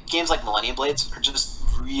 yeah, like games like Millennium Blades are just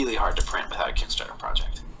really hard to print without a Kickstarter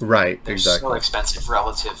project. Right, They're exactly. so expensive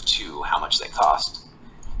relative to how much they cost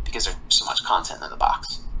because there's so much content in the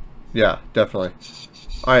box. Yeah, definitely.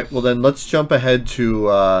 All right, well then let's jump ahead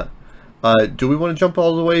to. Do we want to jump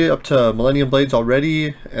all the way up to Millennium Blades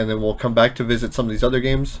already, and then we'll come back to visit some of these other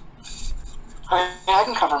games? I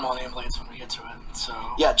can cover Millennium Blades when we get to it. So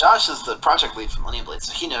yeah, Josh is the project lead for Millennium Blades,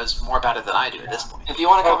 so he knows more about it than I do at this point. if you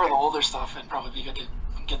want to cover the older stuff, it'd probably be good to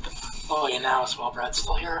get the in house while Brad's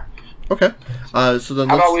still here. Okay. So then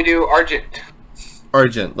How about we do Argent?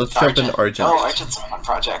 Argent. Let's jump into Argent. Oh, Argent's a fun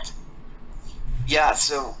project. Yeah,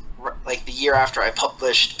 so like the year after I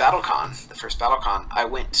published BattleCon, the first BattleCon, I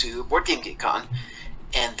went to Board Game Geek Con,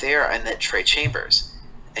 and there I met Trey Chambers,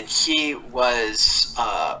 and he was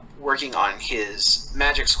working on his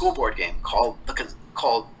Magic School board game called the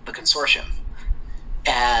Consortium,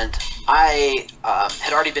 and I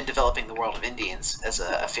had already been developing the World of Indians as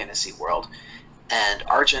a fantasy world, and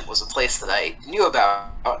Argent was a place that I knew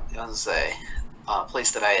about. It was a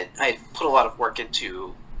place that I had put a lot of work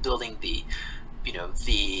into building the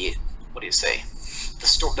what do you say,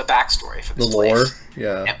 the backstory for this The lore, place.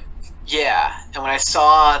 yeah. And when I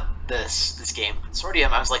saw this game Consortium,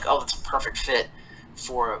 I was like, oh, that's a perfect fit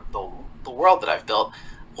for the world that I've built.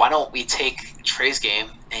 Why don't we take Trey's game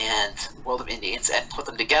and World of Indians and put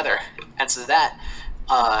them together? And so that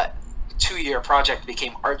 2-year project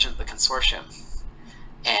became Argent the Consortium,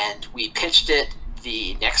 and we pitched it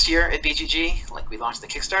the next year at BGG. Like, we launched the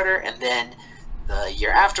Kickstarter, and then the year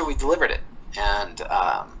after we delivered it. And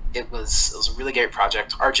it was a really great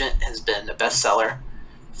project. Argent has been a bestseller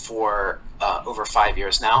for over 5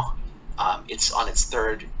 years now. It's on its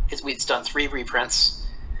third. It's done 3 reprints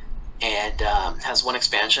and has 1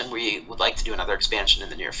 expansion. We would like to do another expansion in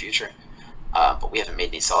the near future, but we haven't made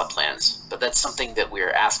any solid plans. But that's something that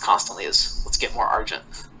we're asked constantly: is let's get more Argent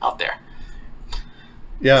out there.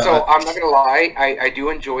 Yeah. So I'm not gonna lie, I do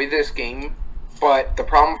enjoy this game. But the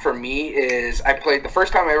problem for me is the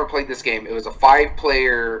first time I ever played this game, it was a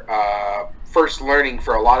 5-player first learning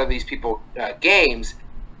for a lot of these people games.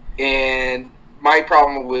 And my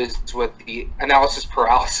problem was with the analysis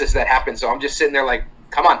paralysis that happened. So I'm just sitting there like,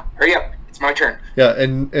 come on, hurry up. It's my turn. Yeah,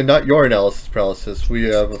 and not your analysis paralysis. We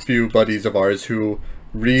have a few buddies of ours who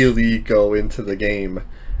really go into the game.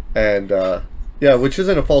 And, which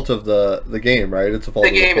isn't a fault of the game, right? It's a fault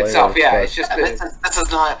of the game player, itself, yeah. but... It's just this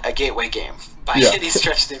is not a gateway game by any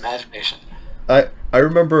stretch of the imagination. I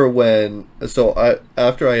remember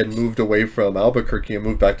after I had moved away from Albuquerque and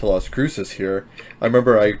moved back to Las Cruces here, I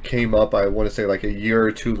remember I came up, I want to say like a year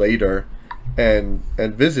or 2 later, and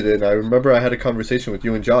visited. And I remember I had a conversation with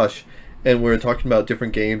you and Josh, and we were talking about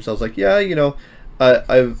different games. I was like, yeah,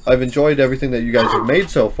 I've enjoyed everything that you guys have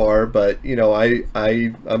made so far, but I'm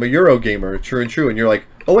a Euro gamer, true and true. And you're like,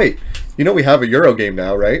 oh wait, we have a Euro game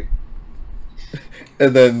now, right?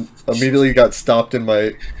 And then immediately got stopped in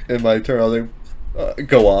my turn. I was like,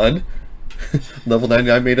 go on. Level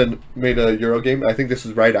 99 made a Euro game. I think this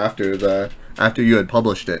is right after you had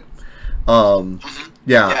published it.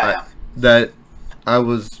 That I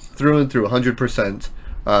was through and through 100%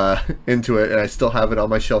 into it, and I still have it on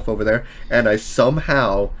my shelf over there. And I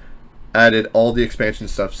somehow added all the expansion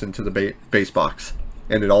stuffs into the base box,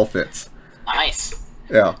 and it all fits. Nice.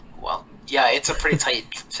 Yeah. Well, yeah, it's a pretty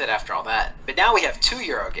tight fit after all that. But now we have 2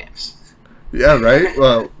 Euro games. Yeah, right?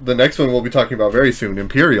 Well, the next one we'll be talking about very soon,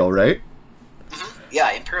 Imperial, right?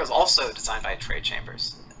 Yeah, Imperial is also designed by Trey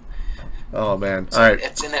Chambers. Oh, man. So all right.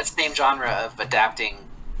 It's in that same genre of adapting,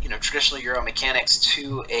 traditional Euro mechanics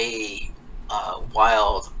to a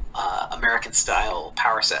wild American-style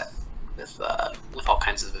power set with all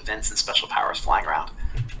kinds of events and special powers flying around.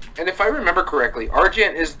 And if I remember correctly,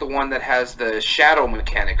 Argent is the one that has the shadow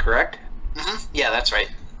mechanic, correct? Yeah, that's right.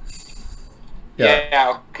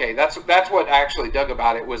 Yeah. Okay. That's what I actually dug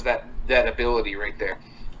about it, was that ability right there.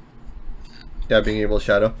 Yeah, being able to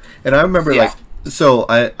shadow. And I remember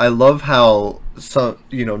I love how some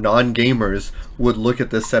non-gamers would look at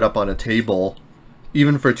this setup on a table,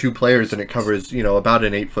 even for 2 players, and it covers about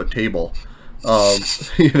an 8-foot table. I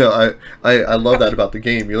love that about the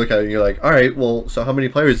game. You look at it and you're like, all right, well, so how many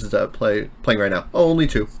players is that playing right now? Oh, only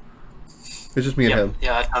 2. It's just me and him.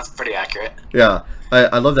 Yeah, that sounds pretty accurate. Yeah,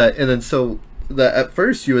 I love that. And then so that at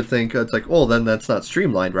first you would think it's like, oh, then that's not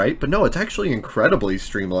streamlined, right? But no, it's actually incredibly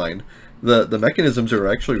streamlined. The mechanisms are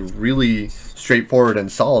actually really straightforward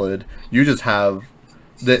and solid. You just have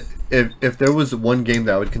that. If there was one game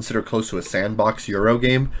that I would consider close to a sandbox Euro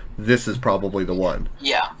game, this is probably the one.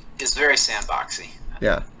 Yeah, it's very sandboxy.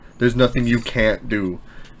 Yeah, there's nothing you can't do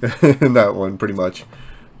in that one, pretty much.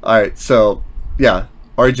 All right, so yeah,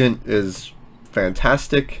 Argent is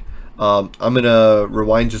fantastic. I'm gonna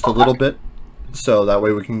rewind just a little bit, so that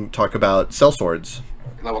way we can talk about Cell Swords.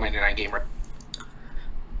 Level 99 gamer.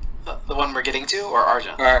 The one we're getting to, or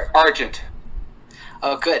Argent? Argent.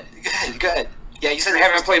 Oh, good. Yeah, you said I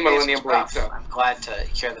haven't played Millennium Blade, so I'm glad to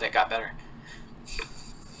hear that it got better.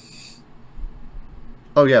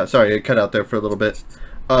 Oh yeah, sorry, it cut out there for a little bit.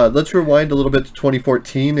 Let's rewind a little bit to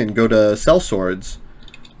 2014 and go to Cell Swords.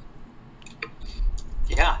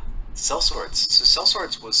 Yeah, Cell Swords. So Cell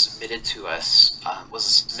Swords was submitted to us, was a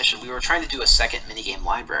submission. We were trying to do a second minigame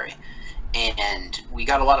library, and we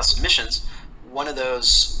got a lot of submissions. One of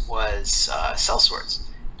those was Cell Swords,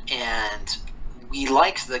 and we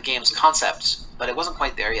liked the game's concept, but it wasn't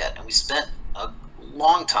quite there yet, and we spent a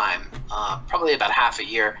long time, probably about half a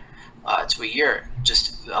year to a year,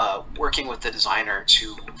 just working with the designer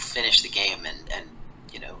to finish the game and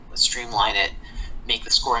streamline it, make the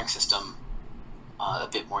scoring system a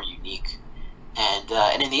bit more unique,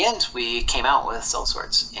 and in the end we came out with Cell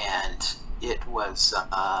Swords, and it was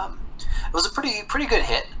a pretty good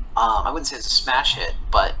hit. I wouldn't say it's a smash hit,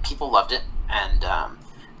 but people loved it, and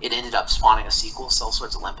it ended up spawning a sequel, Cell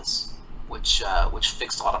Swords Olympus, which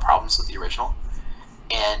fixed a lot of problems with the original,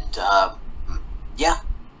 and yeah,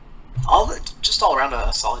 just all around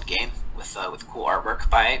a solid game with cool artwork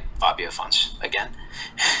by Fabio Funch again,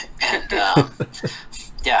 and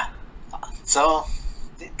yeah, so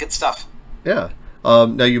good stuff. Yeah.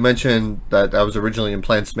 Now you mentioned that was originally in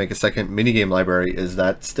plans to make a second minigame library. Is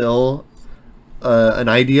that still an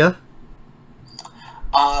idea?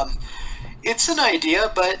 It's an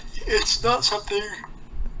idea, but it's not something.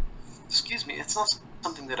 Excuse me. It's not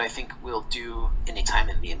something that I think we'll do anytime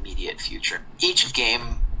in the immediate future. Each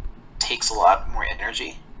game takes a lot more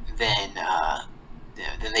energy than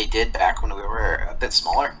they did back when we were a bit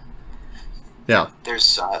smaller. Yeah.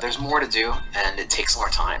 There's more to do, and it takes more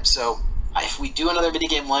time. So if we do another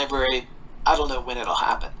minigame library, I don't know when it'll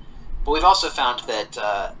happen. But we've also found that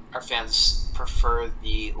our fans prefer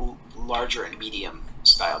the larger and medium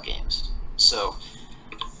style games. So,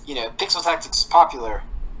 Pixel Tactics is popular,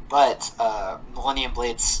 but Millennium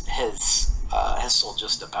Blades has sold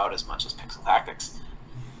just about as much as Pixel Tactics.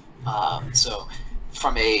 So,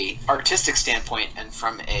 from a artistic standpoint and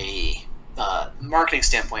from a marketing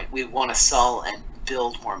standpoint, we want to sell and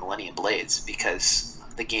build more Millennium Blades because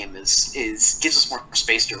the game gives us more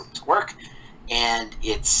space to work, and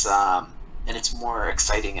it's more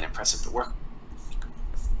exciting and impressive to work.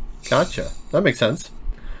 Gotcha. That makes sense.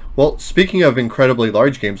 Well, speaking of incredibly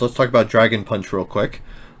large games, let's talk about Dragon Punch real quick.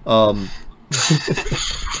 Yeah.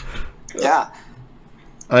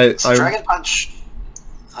 Dragon Punch.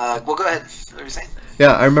 Well, go ahead. What were you saying?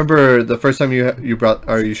 Yeah, I remember the first time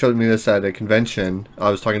you showed me this at a convention. I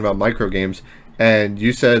was talking about micro games, and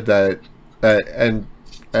you said that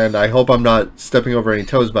and I hope I'm not stepping over any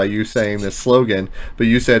toes by you saying this slogan, but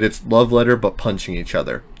you said it's love letter but punching each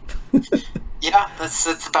other. Yeah,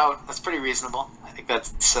 that's pretty reasonable. I think that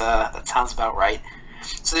sounds about right.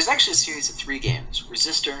 So there's actually a series of 3 games: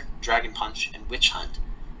 Resistor, Dragon Punch, and Witch Hunt.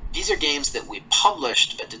 These are games that we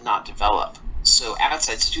published but did not develop. So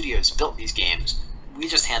outside studios built these games. We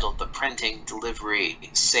just handled the printing, delivery,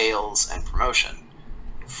 sales, and promotion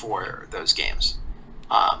for those games.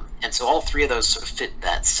 And so all 3 of those sort of fit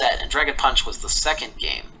that set. And Dragon Punch was the second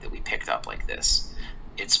game that we picked up like this.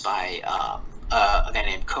 It's by a guy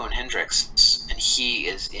named Cohen Hendricks, and he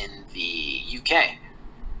is in the UK.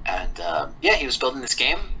 And yeah, he was building this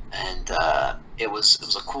game, and it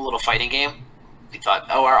was a cool little fighting game. We thought,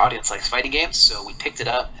 our audience likes fighting games, so we picked it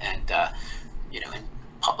up and and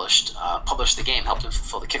published the game, helped him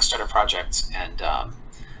fulfill the Kickstarter project, and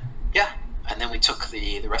yeah, and then we took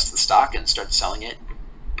the rest of the stock and started selling it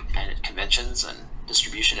and at conventions and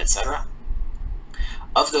distribution, etc.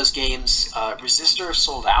 Of those games, Resistor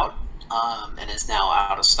sold out and is now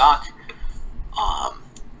out of stock,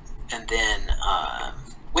 and then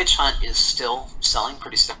Witch Hunt is still selling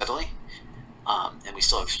pretty steadily, and we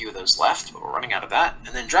still have a few of those left, but we're running out of that.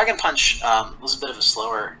 And then Dragon Punch was a bit of a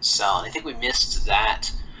slower sell, and I think we missed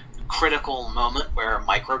that critical moment where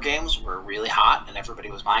micro games were really hot and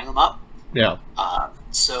everybody was buying them up. Yeah.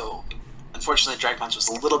 So unfortunately, Dragon Punch was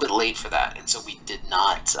a little bit late for that, and so we did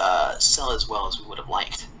not sell as well as we would have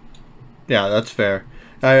liked. Yeah, that's fair.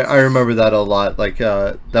 I remember that a lot. Like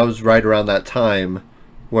that was right around that time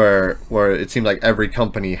where it seemed like every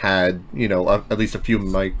company had, you know, at least a few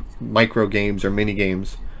micro games or mini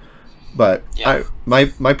games. But Yeah.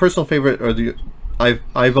 my personal favorite are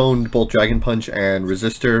I've owned both Dragon Punch and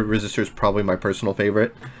Resistor. Resistor is probably my personal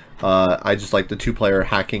favorite. I just like the 2-player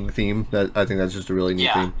hacking theme. I think that's just a really neat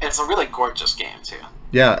Yeah, theme. it's a really gorgeous game too.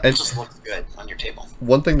 Yeah, It and just looks good on your table.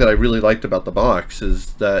 one thing that I really liked about the box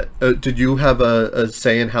is that did you have a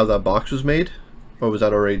say in how that box was made, or was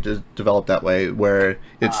that already developed that way, where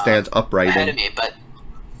it stands upright? Ahead of me, but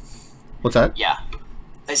What's that? yeah,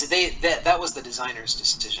 I said that was the designer's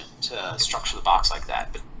decision to structure the box like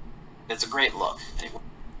that. But it's a great look.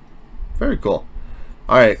 Very cool.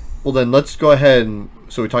 All right, well then let's go ahead and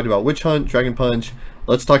so we talked about Witch Hunt, Dragon Punch.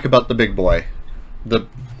 Let's talk about the big boy, the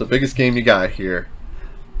biggest game you got here,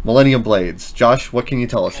 Millennium Blades. Josh, what can you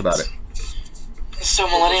tell us about it? So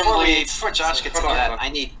Millennium Blades. Before Josh gets into that,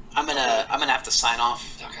 I'm gonna have to sign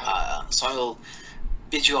off. Okay. So I will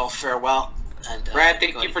bid you all farewell. And Brad,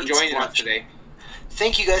 thank go you and for eat some joining us lunch. today.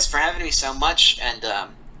 Thank you guys for having me so much, and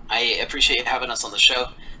I appreciate having us on the show.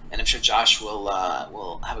 And I'm sure Josh will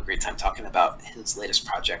have a great time talking about his latest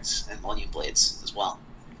projects and Millennium Blades as well.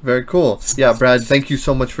 Very cool. Yeah, Brad, thank you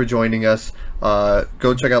so much for joining us.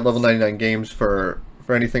 Go check out Level 99 Games for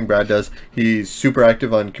anything Brad does. He's super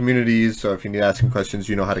active on communities, so if you need to ask him questions,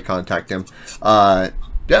 you know how to contact him.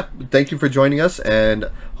 Yeah, thank you for joining us, and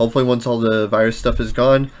hopefully once all the virus stuff is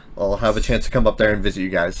gone, I'll have a chance to come up there and visit you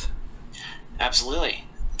guys. Absolutely.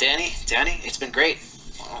 Danny, it's been great.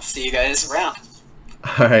 I'll see you guys around.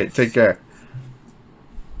 All right, take care.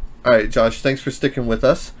 All right, Josh, thanks for sticking with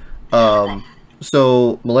us.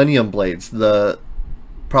 So Millennium Blades,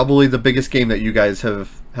 probably the biggest game that you guys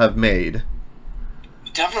have made.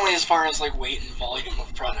 Definitely as far as like weight and volume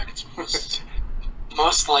of product,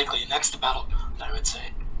 most likely next to Battleground, I would say.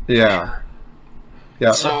 Yeah. Sure.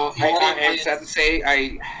 Yeah. So I Millennium am Blades, sad to say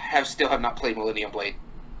I still have not played Millennium Blade.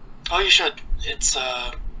 oh, you should. It's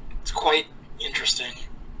quite interesting.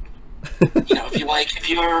 You know, if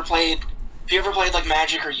you ever played like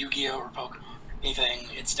Magic or Yu-Gi-Oh or Pokemon, anything,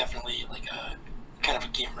 it's definitely like a kind of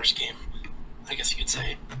a gamer's game, I guess you could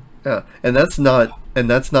say. Yeah, and that's not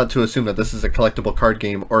to assume that this is a collectible card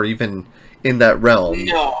game or even in that realm.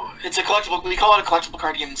 No, it's a collectible. We call it a collectible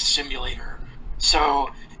card game simulator. So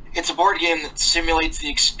it's a board game that simulates the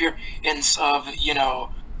experience of, you know,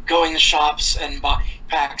 going to shops and buying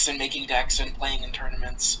packs and making decks and playing in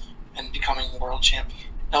tournaments and becoming world champion.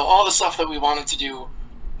 Now, all the stuff that we wanted to do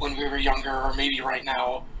when we were younger, or maybe right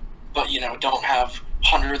now, but, you know, don't have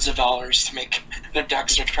hundreds of dollars to make their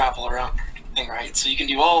decks or travel around, right? So you can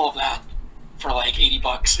do all of that for like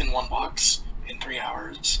 $80 in one box in 3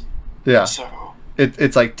 hours. Yeah. So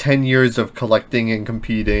It's like 10 years of collecting and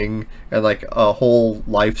competing and like a whole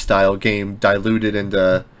lifestyle game diluted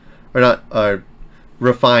into, or not,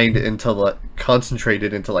 refined into, like,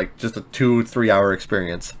 concentrated into like just a 2-3 hour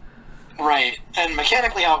experience. right, and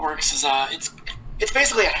mechanically how it works is it's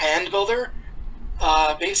basically a hand builder.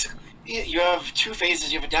 Basically, you have 2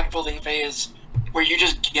 phases. You have a deck building phase where you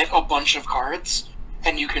just get a bunch of cards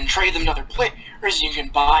and you can trade them to other players. You can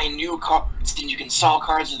buy new cards and you can sell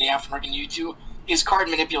cards, or the aftermarket. You do is card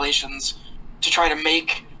manipulations to try to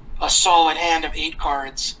make a solid hand of 8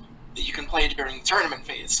 cards that you can play during the tournament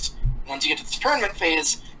phase. Once you get to the tournament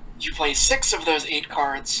phase, you play 6 of those 8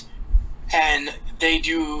 cards, and they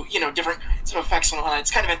do, you know, different kinds of effects on one.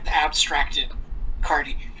 It's kind of an abstracted card.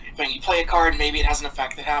 When you play a card, maybe it has an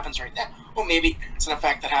effect that happens right now. Or maybe it's an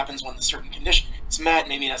effect that happens when a certain condition is met.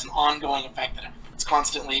 Maybe it has an ongoing effect that happens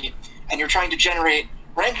constantly. And you're trying to generate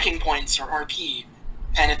ranking points, or RP.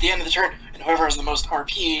 And at the end of the turn, and whoever has the most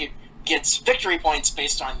RP gets victory points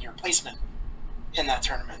based on your placement in that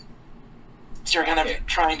tournament. So you're kind of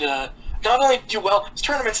trying to not only do well in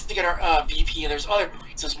tournaments to get our VP, there's other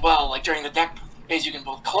things as well. Like during the deck phase, you can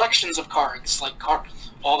build collections of cards, like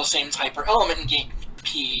all the same type or element in game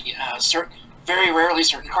P. Very rarely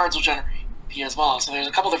certain cards will generate P as well. So there's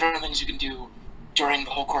a couple different things you can do during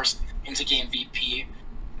the whole course into game VP.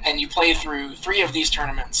 And you play through 3 of these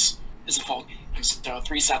tournaments is a full game. So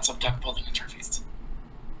 3 sets of deck building and turn phases.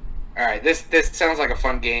 All right, this sounds like a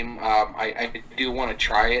fun game. I do want to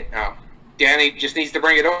try it. Danny just needs to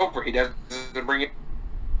bring it over. He doesn't bring it.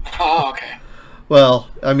 Oh, okay. Well,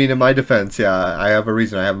 I mean, in my defense, yeah, I have a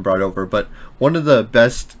reason I haven't brought over, but one of the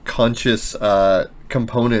best conscious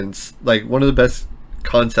components, like one of the best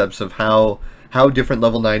concepts of how different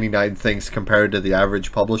Level 99 thinks compared to the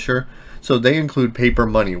average publisher. So they include paper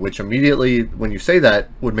money, which immediately, when you say that,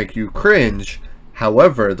 would make you cringe.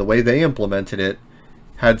 However, the way they implemented it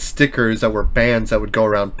had stickers that were bands that would go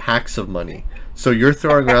around packs of money. So you're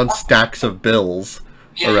throwing around stacks of bills.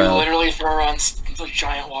 Yeah, around. You literally throw around like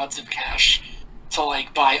giant wads of cash to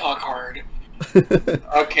like buy a card.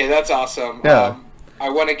 Okay, that's awesome. Yeah. I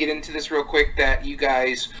want to get into this real quick that you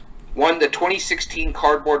guys won the 2016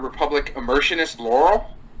 Cardboard Republic Immersionist Laurel.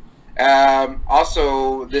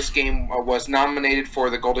 Also, this game was nominated for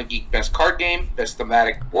the Golden Geek Best Card Game, Best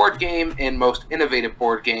Thematic Board Game, and Most Innovative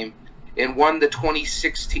Board Game, and won the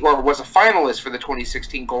 2016, or was a finalist for the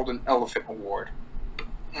 2016 Golden Elephant Award.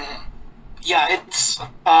 Mm. Yeah, it's gotten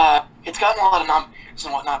a lot of noms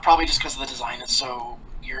and whatnot, probably just because the design is so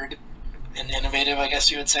weird and innovative, I guess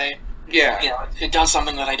you would say. Yeah. You know, it does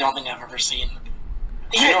something that I don't think I've ever seen.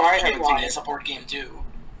 I haven't seen it. It's a board game too.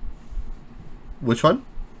 Which one?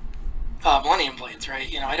 Millennium Blades,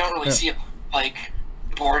 right? You know, I don't really see like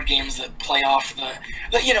board games that play off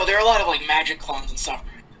the. You know, there are a lot of like Magic clones and stuff.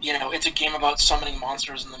 You know, it's a game about summoning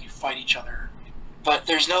monsters and then you fight each other. But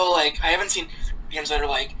there's no like, I haven't seen games that are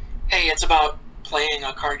like, hey, it's about playing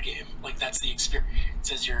a card game. Like that's the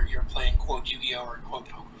experience. As you're playing quote Yu-Gi-Oh or quote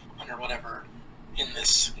Pokemon or whatever in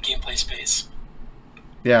this gameplay space.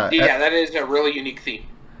 Yeah. Yeah, that is a really unique theme.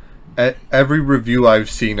 Every review I've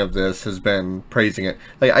seen of this has been praising it.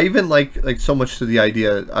 Like I even like so much to the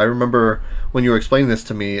idea. I remember when you were explaining this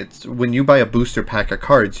to me. It's when you buy a booster pack of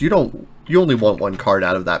cards, you only want one card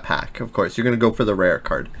out of that pack. Of course, you're gonna go for the rare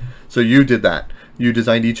card. So you did that. You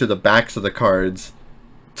designed each of the backs of the cards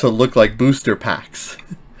to look like booster packs.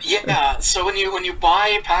 Yeah. So when you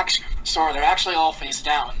buy packs from the store, they're actually all face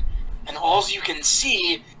down, and all you can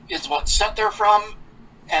see is what set they're from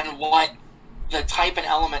and what the type and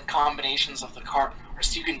element combinations of the card are,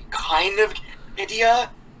 so you can kind of get an idea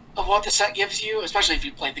of what the set gives you, especially if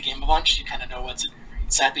you played the game a bunch. You kind of know what's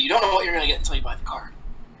set, but you don't know what you're going to get until you buy the card.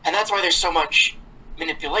 And that's why there's so much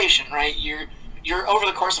manipulation, right? You're over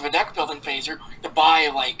the course of a deck building phase, you're to buy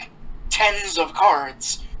like tens of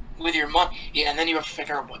cards with your money, and then you have to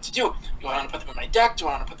figure out what to do. Do I want to put them in my deck? Do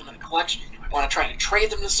I want to put them in a collection? Do I want to try to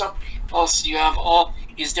trade them to something else? You have all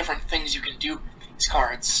these different things you can do with these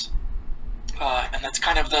cards. And that's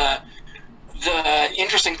kind of the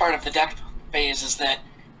interesting part of the deck phase is that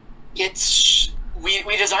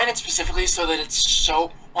we design it specifically so that it's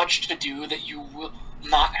so much to do that you will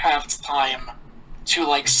not have time to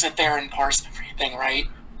like sit there and parse everything, right?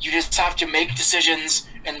 You just have to make decisions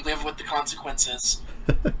and live with the consequences.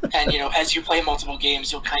 And you know, as you play multiple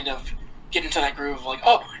games, you'll kind of get into that groove of like,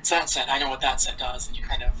 oh, it's that set, I know what that set does, and you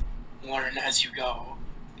kind of learn as you go.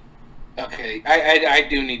 Okay, I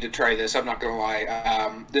do need to try this. I'm not gonna lie.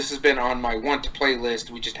 This has been on my want to play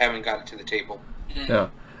list. We just haven't got it to the table. Yeah.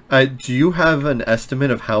 Do you have an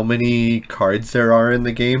estimate of how many cards there are in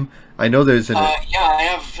the game? I know there's an. Yeah, I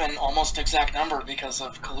have an almost exact number because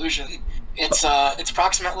of collusion. It's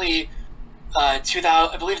approximately 2,000.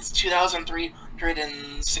 I believe it's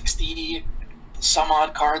 2,360 some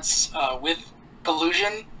odd cards with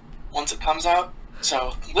collusion once it comes out.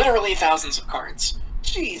 So literally thousands of cards.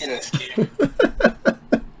 Jesus.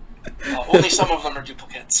 Only some of them are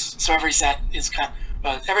duplicates. So every set is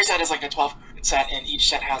every set is like a 12 set, and each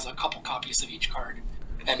set has a couple copies of each card,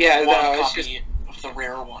 and one copy of the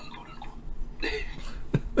rare one, quote unquote.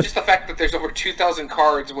 Just the fact that there's over 2,000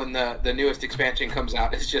 cards when the newest expansion comes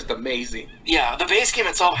out is just amazing. Yeah, the base game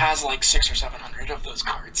itself has like 600 or 700 of those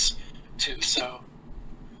cards too. So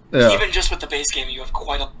even just with the base game, you have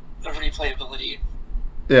quite a replayability.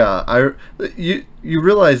 Yeah, you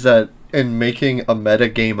realize that in making a meta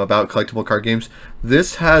game about collectible card games,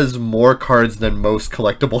 this has more cards than most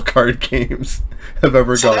collectible card games have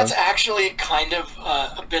ever gone. So that's actually kind of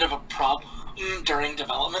a bit of a problem during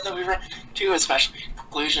development that we've run into, especially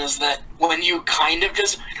conclusion, is that when you kind of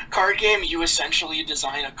design a card game, you essentially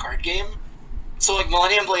design a card game. So like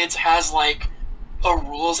Millennium Blades has like a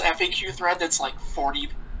rules FAQ thread that's like 40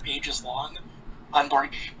 pages long on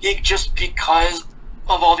Board Geek, just because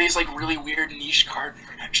of all these like really weird niche card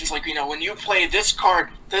actions. Like, you know, when you play this card,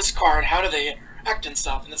 how do they interact and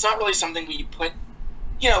stuff? And it's not really something we put,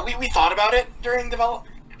 you know, we thought about it during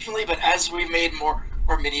development, but as we've made more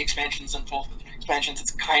mini expansions and full expansions,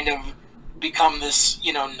 it's kind of become this,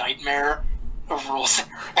 you know, nightmare of rules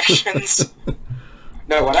interactions.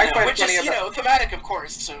 No, what I find which funny is, about... you know, thematic, of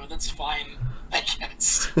course, so that's fine, I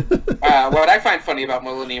guess. What I find funny about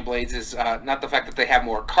Millennium Blades is not the fact that they have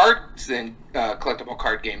more cards than collectible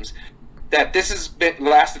card games, that this has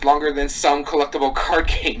lasted longer than some collectible card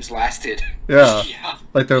games lasted. Yeah,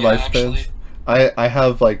 like their lifespans. Actually. I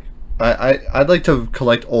have like I'd like to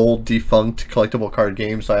collect old defunct collectible card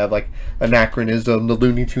games. So I have like Anachronism, the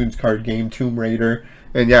Looney Tunes card game, Tomb Raider,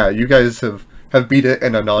 and yeah, you guys have beat it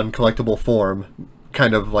in a non-collectible form,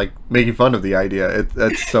 kind of like making fun of the idea.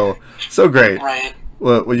 That's so great. Right.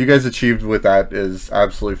 What you guys achieved with that is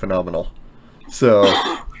absolutely phenomenal. So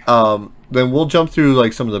then we'll jump through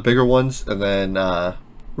like some of the bigger ones, and then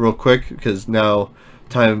real quick, because now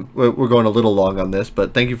we're going a little long on this,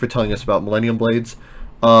 but thank you for telling us about Millennium Blades.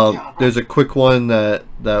 There's a quick one that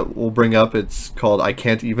we'll bring up. It's called I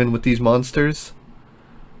Can't Even With These Monsters.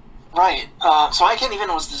 Right. So I Can't Even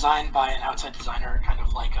was designed by an outside designer, kind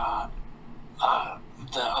of like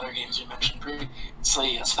the other games we mentioned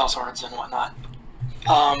previously, Spell Swords and whatnot.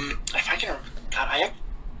 If I can, God, I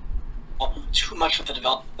have too much with the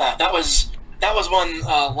development. That was one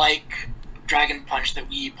like Dragon Punch that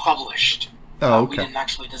we published. Oh, okay. We didn't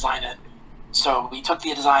actually design it, so we took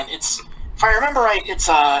the design. If I remember right, it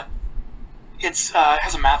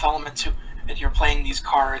has a math element to it. You're playing these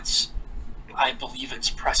cards. I believe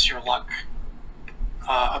it's press your luck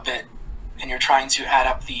a bit, and you're trying to add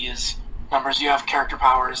up these numbers. You have character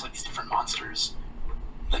powers, like these different monsters,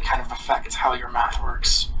 that kind of affect how your math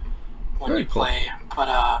works when Very you cool. play. But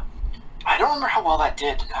I don't remember how well that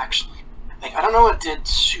did, actually. I don't know it did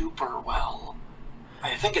super well.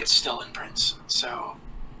 I think it's still in print, so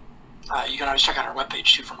you can always check out our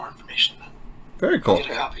webpage too for more information. Very cool. Get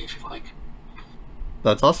a copy if you like.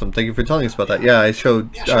 That's awesome. Thank you for telling us about that. Yeah, I showed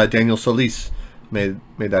Yeah, sure. Daniel Solis made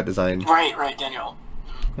that design. Right, Daniel.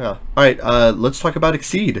 Yeah. All right. Let's talk about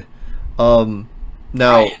Exceed. Now,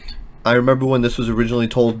 Right. I remember when this was originally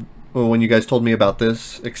told, or when you guys told me about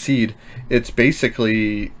this, Exceed. It's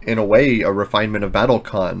basically, in a way, a refinement of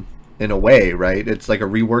BattleCon. In a way, right? It's like a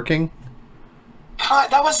reworking.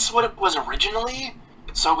 That was what it was originally.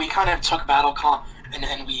 So we kind of took BattleCon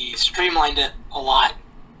and we streamlined it a lot,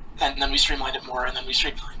 and then we streamlined it more, and then we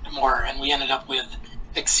streamlined it more, and we ended up with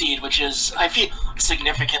Exceed, which is, I feel, a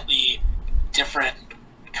significantly different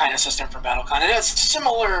kind of system from BattleCon. It has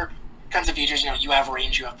similar kinds of features. You have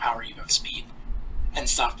range, you have power, you have speed, and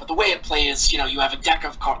stuff. But the way it plays, you have a deck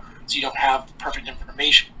of cards. You don't have perfect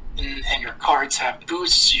information, and your cards have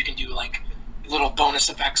boosts. So you can do like little bonus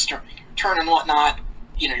effects during your turn and whatnot.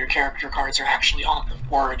 Your character cards are actually on the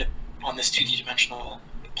board on this 2D dimensional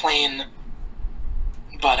plane.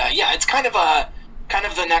 But yeah, it's kind of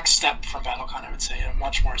the next step from BattleCon, I would say. A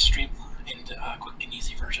much more streamlined, quick and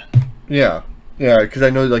easy version. Yeah. Yeah, because I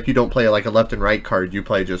know like you don't play like a left and right card. You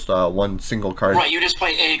play just one single card. Right, you just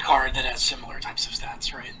play a card that has similar types of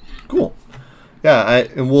stats, right? Cool. Yeah,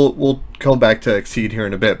 and we'll come back to Exceed here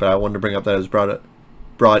in a bit, but I wanted to bring up that it was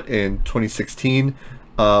brought in 2016.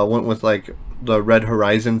 Went with like the Red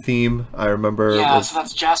Horizon theme. I remember. Yeah, so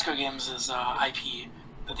that's Jasco Games' IP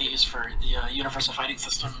that they use for the Universal Fighting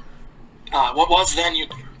System. What was then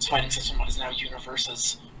Universal Fighting System, what is now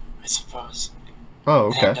Universes, I suppose. Oh,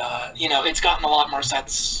 okay. And it's gotten a lot more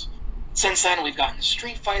sets since then. We've gotten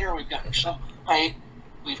Street Fighter, we've gotten Shovel Knight,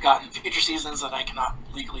 we've gotten future seasons that I cannot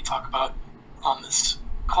legally talk about on this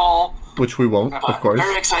call. Which we won't, But of course.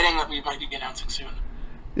 very exciting that we might be announcing soon.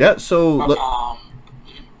 Yeah, so But,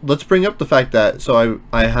 let's bring up the fact that, so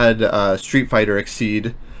I had Street Fighter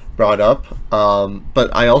Exceed brought up,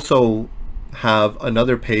 but I also have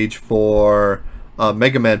another page for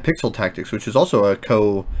Mega Man Pixel Tactics, which is also a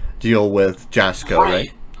co-deal with Jasco,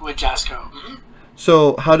 right? With Jasco. Mm-hmm.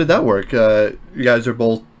 So how did that work? You guys are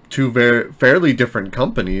both two fairly different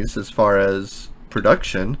companies as far as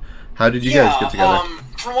production. How did you guys get together?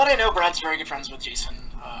 From what I know, Brad's very good friends with Jason,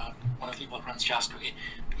 one of the people that runs Jasco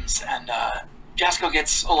Games, and Jasco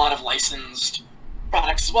gets a lot of licensed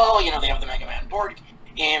products as well. They have the Mega Man board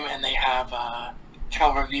game, and they have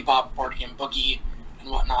Cowboy Bebop board game Boogie and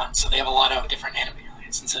whatnot. So they have a lot of different anime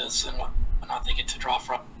licenses and whatnot they get to draw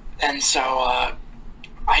from. And so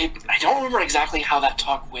I don't remember exactly how that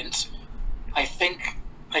talk went. I think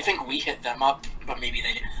we hit them up, but maybe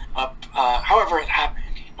they didn't. However it happened,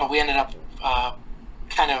 but we ended up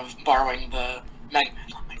kind of borrowing the Mega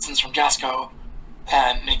Man license from Jasco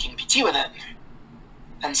and making PT with it.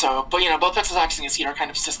 And so, but both Pixel Tactics and Exceed are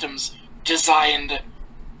kind of systems designed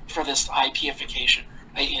for this IP-ification.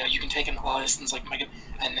 You can take a license like Mega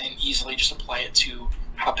and then easily just apply it to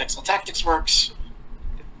how Pixel Tactics works.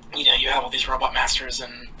 You have all these robot masters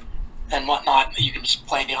and whatnot that you can just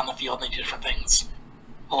play on the field and they do different things.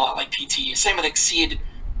 A lot like PT. Same with Exceed.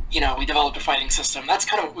 We developed a fighting system. That's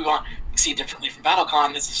kind of what we want Exceed differently from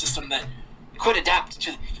BattleCon. It's a system that could adapt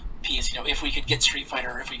to the Ps. If we could get Street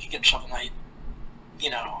Fighter, if we could get Shovel Knight,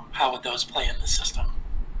 how would those play in this system?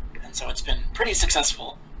 And so it's been pretty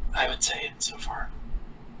successful, I would say, so far.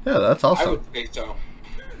 Yeah, that's awesome. I would say so.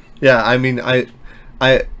 Yeah, I mean,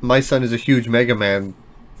 my son is a huge Mega Man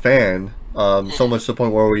fan, so much to the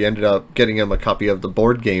point where we ended up getting him a copy of the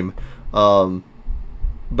board game.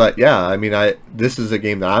 But yeah, I mean, this is a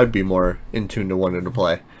game that I would be more in tune to wanting to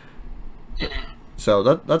play. So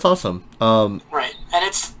that's awesome. Right, and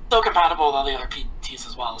it's still compatible with all the other PTs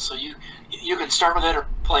as well. So you can start with it or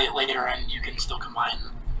play it later, and you can still combine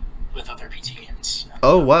with other PT games.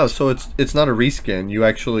 Oh wow! So it's not a reskin. You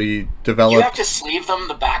actually develop. You have to sleeve them.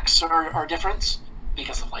 The backs are different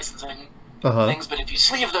because of licensing things. But if you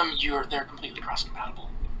sleeve them, they're completely cross compatible.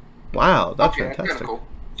 Wow, that's That's fantastic. kinda cool.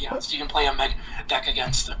 Yeah, so you can play a Meg deck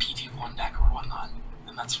against a PT1 deck or whatnot,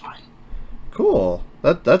 and that's fine. Cool.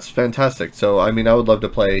 That's fantastic. So I mean, I would love to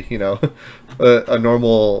play, a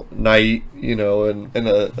normal knight, and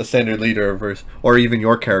a standard leader versus, or even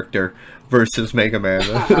your character versus Mega Man.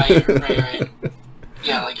 right.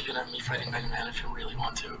 Yeah, like you can have me fighting Mega Man if you really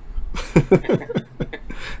want to.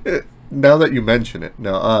 Now that you mention it,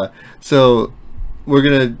 no. So we're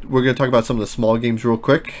gonna talk about some of the small games real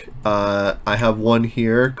quick. I have one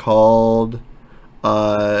here called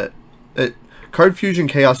Card Fusion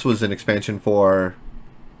Chaos was an expansion for.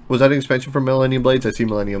 Was that an expansion for Millennium Blades? I see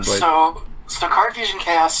Millennium Blades. So Card Fusion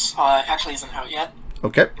Chaos actually isn't out yet.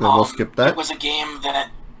 Okay, then we'll skip that. It was a game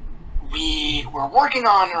that we were working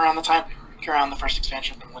on around the first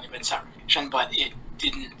expansion from Millennium Blades Separation, but it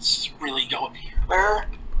didn't really go anywhere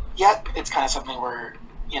yet. It's kind of something we're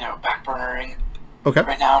backburnering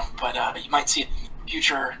right now, but you might see it in the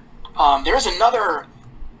future. There's another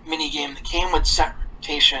mini game that came with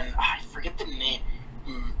Separation. I forget the name.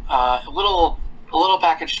 A little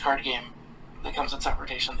packaged card game that comes with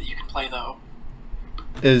Separation that you can play though.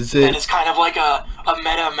 Is it? And it's kind of like a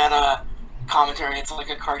meta commentary. It's like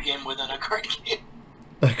a card game within a card game.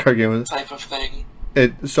 A card game type of thing.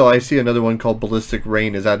 So I see another one called Ballistic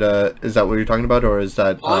Rain. Is that what you're talking about, or is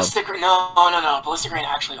that Ballistic? No. Ballistic Rain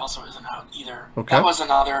actually also isn't out either. Okay. That was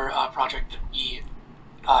another project that we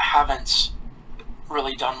haven't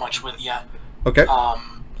really done much with yet. Okay.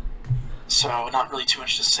 So not really too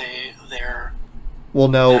much to say there. Well,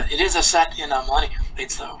 now it is a set in Millennium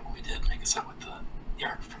Blades, though. We did make a set with the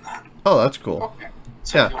art from that. Oh, that's cool. Okay.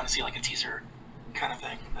 So if you want to see like a teaser kind of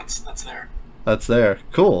thing, that's there. That's there.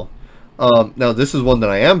 Cool. Now this is one that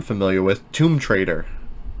I am familiar with. Tomb Trader.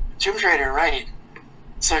 Tomb Trader, right?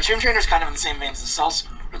 So Tomb Trader is kind of in the same vein as the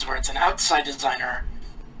Sellswords, where it's an outside designer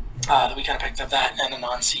that we kind of picked up that, and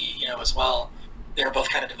Anansi, as well. They were both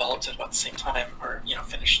kind of developed at about the same time, or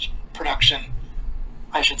finished production,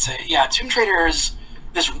 I should say. Yeah, Tomb Trader is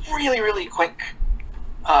this really, really quick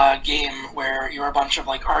game where you're a bunch of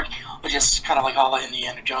archaeologists, kind of like a la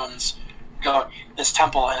Indiana Jones, go this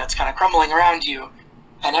temple, and it's kind of crumbling around you.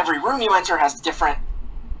 And every room you enter has different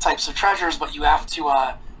types of treasures, but you have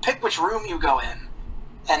to pick which room you go in,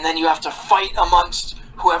 and then you have to fight amongst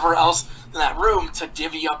whoever else in that room to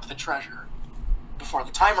divvy up the treasure before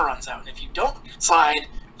the timer runs out. And if you don't slide,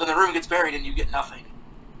 then the room gets buried and you get nothing.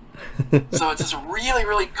 So it's this really,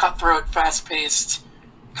 really cutthroat, fast-paced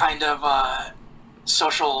kind of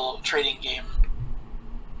social trading game.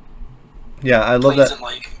 Yeah, I love that.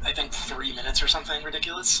 In I think 3 minutes or something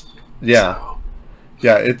ridiculous. Yeah. So,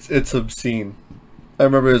 yeah, it's obscene. I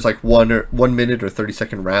remember it was 1 minute or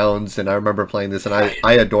 30-second rounds, and I remember playing this, and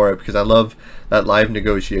I adore it because I love that live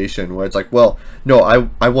negotiation where it's well, no,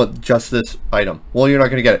 I want just this item. Well, you're not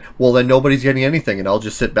going to get it. Well, then nobody's getting anything, and I'll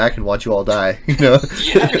just sit back and watch you all die. Yeah,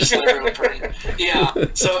 just yeah.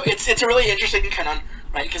 So it's a really interesting kind of,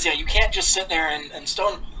 right? Because you can't just sit there and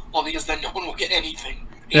stonewall because then no one will get anything.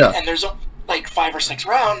 Yeah. And there's 5 or 6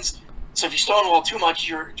 rounds, so if you stonewall too much,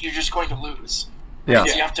 you're just going to lose. Yeah.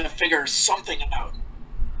 So you have to figure something out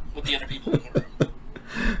with the other people in the room.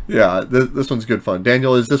 Yeah, this one's good fun.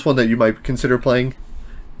 Daniel, is this one that you might consider playing?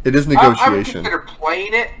 It is negotiation. I would consider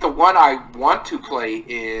playing it. The one I want to play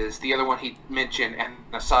is the other one he mentioned,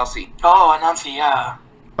 Anansi. Oh, Anansi, yeah.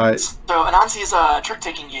 So Anansi is a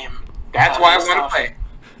trick-taking game. That's why I want to play.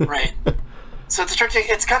 Right. So it's a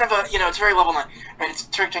trick-taking. It's kind of a it's very level 9. Right. It's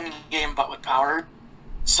a trick-taking game, but with power.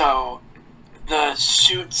 So the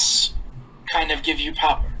suits kind of give you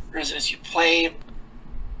powers as you play,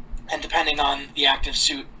 and depending on the active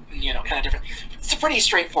suit, kind of different. It's a pretty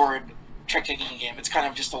straightforward trick-taking game. It's kind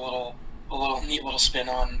of just a little neat little spin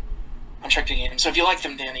on trick-taking games. So if you like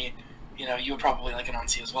them, Danny, you would probably like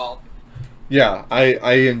Anansi as well. Yeah,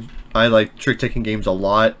 I like trick-taking games a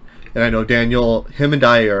lot, and I know Daniel, him and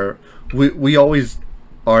I we always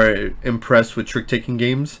are impressed with trick-taking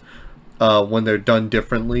games when they're done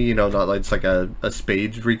differently. Not like it's like a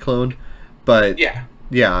Spades reclone, but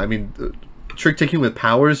yeah, I mean, trick-taking with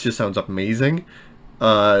powers just sounds amazing.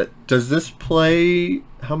 Does this play?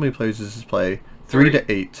 How many players does this play? 3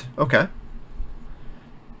 to 8. Okay.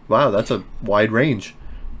 Wow, that's a wide range.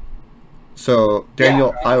 So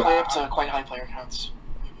Daniel, I play up to quite high player counts.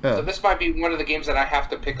 Yeah. So this might be one of the games that I have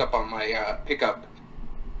to pick up on my pickup.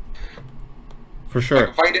 For sure. If I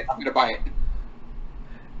can find it, I'm gonna buy it.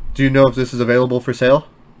 Do you know if this is available for sale,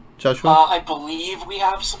 Joshua? I believe we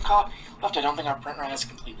have some copy left. I don't think our print run is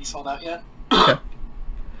completely sold out yet. Okay.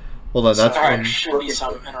 Well, then that's there one. should be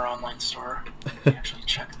some in our online store. Let me actually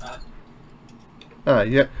check that.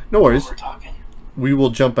 Yeah, no worries. We're talking. We will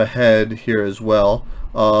jump ahead here as well.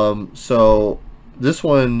 So this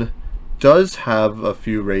one does have a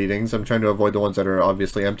few ratings. I'm trying to avoid the ones that are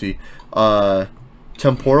obviously empty.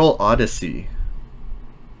 Temporal Odyssey.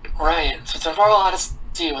 Right. So Temporal Odyssey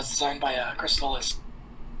was designed by Crystallis.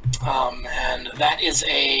 And that is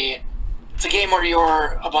it's a game where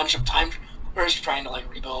you're a bunch of time travelers trying to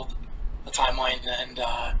like rebuild the timeline and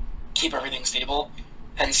keep everything stable.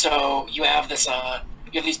 And so you have this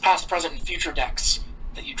you have these past, present, and future decks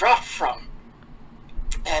that you draft from.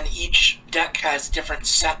 And each deck has different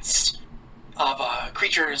sets of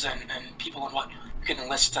creatures and people and what you can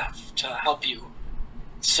enlist to help you.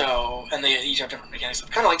 So, and they each have different mechanics,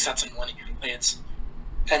 kind of like sets in one blades.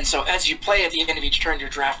 And so as you play at the end of each turn, you're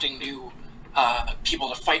drafting new people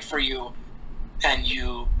to fight for you, and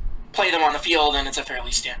you play them on the field, and it's a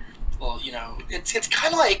fairly standard. Well, you know, it's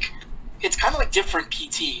kind of like different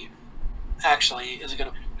PT. Actually, is a good.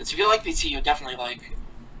 If you like PT, you definitely like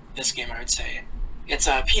this game. I would say it's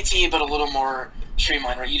a PT, but a little more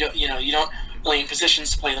streamlined. Right? You don't play in positions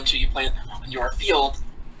to play them to. You play on your field,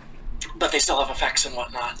 but they still have effects and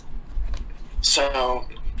whatnot. So,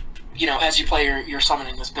 you know, as you play, you're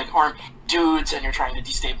summoning this big arm dudes, and you're trying to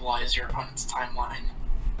destabilize your opponent's timeline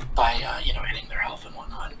by hitting their health and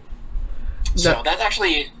whatnot. So that's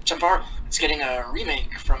actually Temporal is getting a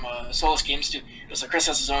remake from Solus Game Studio. So Chris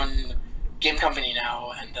has his own game company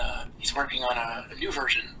now, and he's working on a new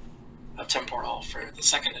version of Temporal for the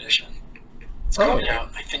second edition. It's coming out,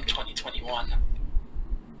 I think, 2021.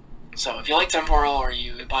 So if you like Temporal or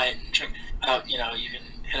you buy it and check out, you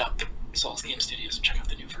can hit up Solus Game Studios and check out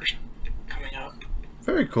the new version coming out.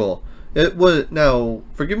 Very cool. It was now.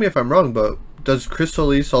 Forgive me if I'm wrong, but does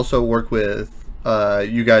Crystallis also work with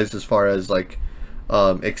you guys as far as like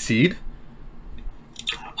Exceed?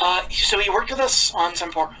 So he worked with us on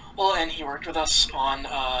Temporal, and he worked with us on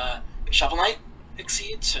Shovel Knight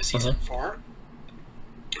Exceed, so season 4.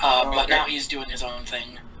 But now he's doing his own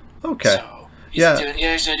thing. Okay. So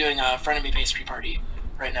he's doing a Frenemy Pastry Party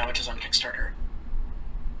right now, which is on Kickstarter.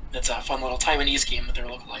 That's a fun little Taiwanese game that they're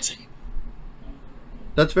localizing.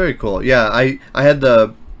 That's very cool. Yeah, I had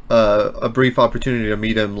a brief opportunity to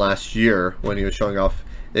meet him last year when he was showing off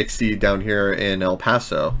Exceed down here in El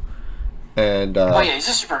Paso. And he's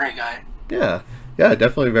a super great guy. Yeah,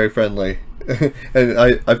 definitely very friendly. And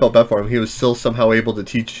I felt bad for him. He was still somehow able to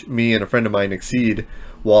teach me and a friend of mine Exceed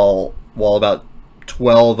while about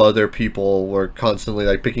 12 other people were constantly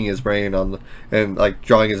like picking his brain and like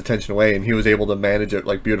drawing his attention away, and he was able to manage it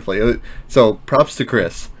like beautifully. So props to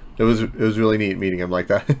Chris. It was really neat meeting him like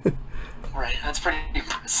that. Right, that's pretty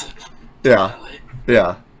impressive. Yeah. Definitely.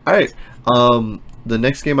 Yeah. All right. The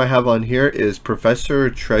next game I have on here is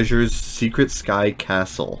Professor Treasure's Secret Sky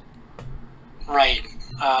Castle. Right.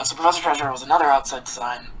 So Professor Treasure was another outside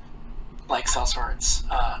design, like Cell Swords.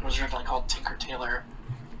 It was originally called Tinker Tailor.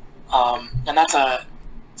 And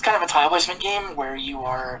it's kind of a tile placement game where you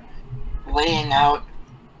are laying out,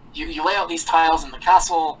 you lay out these tiles in the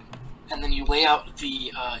castle, and then you lay out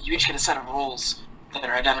you each get a set of roles that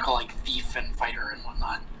are identical, like Thief and Fighter and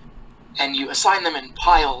whatnot. And you assign them in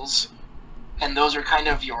piles, and those are kind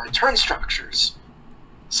of your turn structures.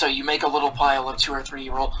 So you make a little pile of 2 or 3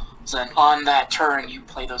 rolls, and on that turn you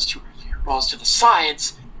play those 2 rolls to the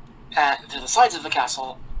sides of the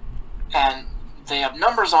castle, and they have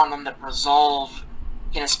numbers on them that resolve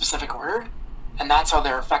in a specific order, and that's how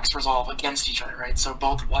their effects resolve against each other, right? So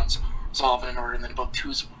both 1s resolve in an order, and then both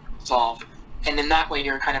 2s resolve. And in that way,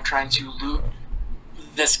 you're kind of trying to loot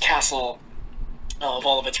this castle of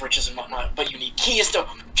all of its riches and whatnot, but you need keys to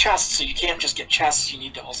chests, so you can't just get chests, you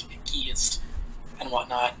need to also get keys and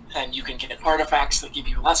whatnot, and you can get artifacts that give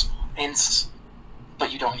you less hints,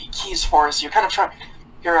 but you don't need keys for, so you're kind of trying to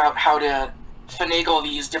figure out how to finagle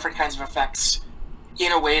these different kinds of effects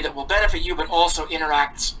in a way that will benefit you, but also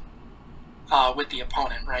interact with the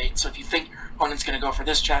opponent, right? So if you think your opponent's going to go for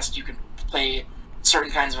this chest, you can play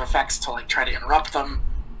certain kinds of effects to like try to interrupt them,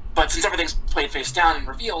 but since everything's played face down and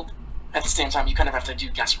revealed, at the same time, you kind of have to do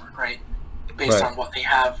guesswork, right? Based on what they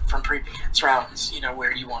have from previous rounds,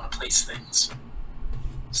 where you want to place things.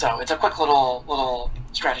 So it's a quick little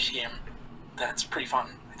strategy game that's pretty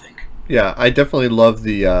fun, I think. Yeah, I definitely love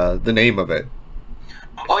the name of it.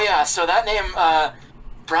 Oh yeah, so that name,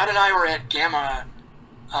 Brad and I were at Gamma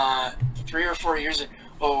 3 or 4 years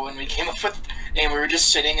ago when we came up with the name. We were just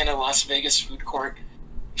sitting in a Las Vegas food court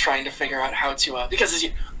trying to figure out how to, because this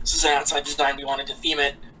is an outside design, we wanted to theme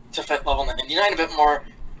it to fit level 99 a bit more,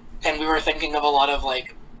 and we were thinking of a lot of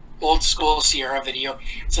like old school Sierra video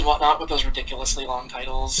and whatnot with those ridiculously long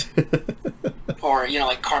titles, or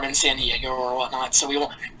like Carmen Sandiego or whatnot. So we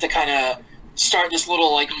want to kind of start this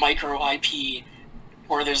little like micro IP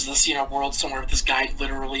where there's this world somewhere with this guy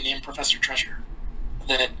literally named Professor Treasure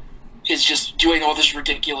that is just doing all this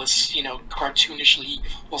ridiculous cartoonishly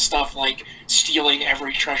evil stuff like stealing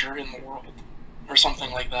every treasure in the world or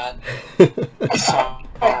something like that. So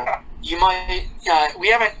you might we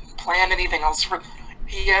haven't planned anything else for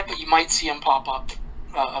yet, but you might see them pop up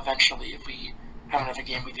eventually if we have another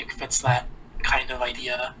game we think fits that kind of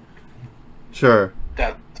idea. Sure.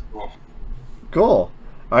 That's cool. Cool.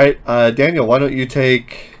 All right, Daniel, why don't you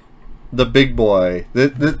take the big boy?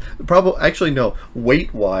 Actually, no.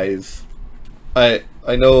 Weight-wise, I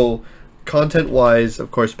know content-wise,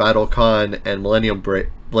 of course, BattleCon and Millennium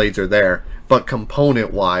Blades are there, but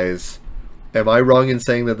component-wise, am I wrong in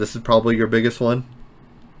saying that this is probably your biggest one?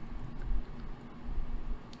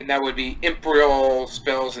 And that would be Imperial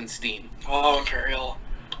Spells and Steam. Oh, Imperial.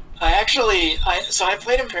 I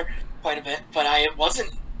played Imperial quite a bit, but I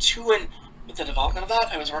wasn't too in with the development of that.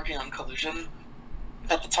 I was working on Collusion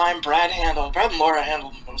at the time. Brad and Laura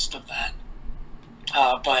handled most of that.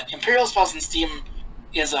 But Imperial Spells and Steam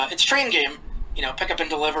is it's a train game, pick up and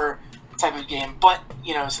deliver type of game. But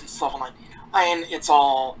since level 9, it's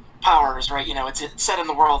all powers, right? It's set in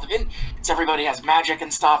the world of it's everybody has magic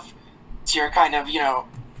and stuff. So you're kind of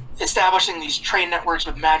establishing these train networks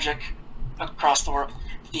with magic across the world,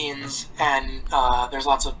 and there's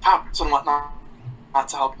lots of powers and whatnot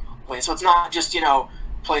to help. So it's not just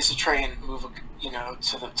place a train, move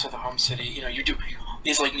to the home city. You do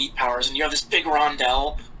these like neat powers, and you have this big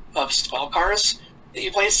rondel of spell cards that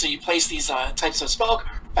you place. So you place these types of spell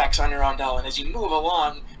packs on your rondel, and as you move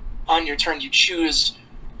along on your turn, you choose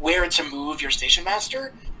where to move your station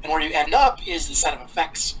master, and where you end up is the set of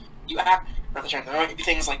effects you act for the turn. There might be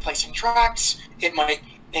things like placing tracks. It might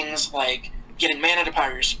be things like getting mana to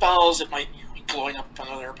power your spells. It might be blowing up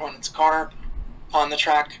another opponent's car on the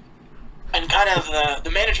track. And kind of the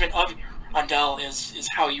management of rondel is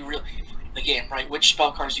how you really the game, right? Which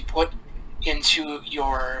spell cards you put into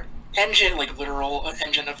your engine, like literal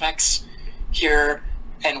engine effects here,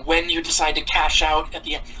 and when you decide to cash out at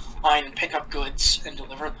the end line and pick up goods and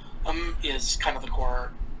deliver them is kind of the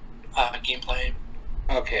core gameplay.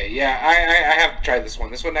 Okay, yeah, I have tried this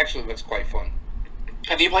one. This one actually looks quite fun.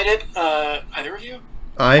 Have you played it, either of you?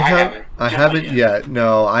 I haven't yet.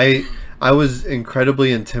 No, I was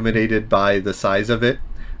incredibly intimidated by the size of it,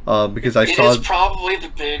 because it is probably the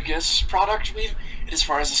biggest product as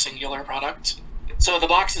far as a singular product. So the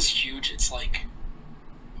box is huge. It's like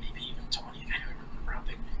maybe even 20. I don't remember how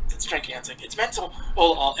big. It's gigantic. It's meant to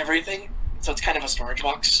hold everything, so it's kind of a storage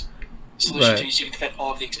box solution to you, so you can fit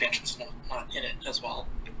all of the expansions and whatnot in it as well.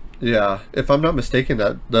 Yeah, if I'm not mistaken,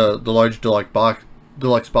 that the large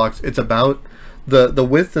deluxe box, it's about the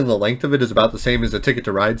width and the length of it is about the same as a Ticket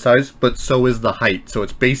to Ride size, but so is the height. So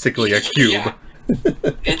it's basically a cube. Yeah.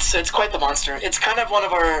 It's quite the monster. It's kind of one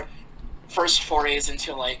of our first forays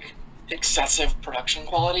into like excessive production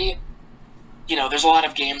quality. There's a lot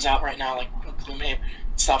of games out right now, like Gloomhaven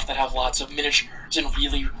stuff, that have lots of miniatures and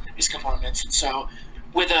really nice components. And so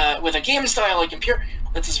with a game style like Imperial,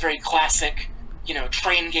 that's this very classic,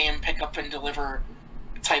 train game, pick up and deliver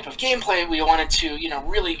type of gameplay, we wanted to,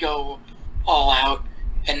 really go all out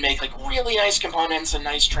and make like really nice components and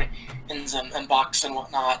nice trains and box and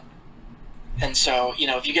whatnot. And so,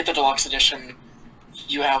 if you get the deluxe edition,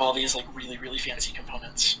 you have all these like really, really fancy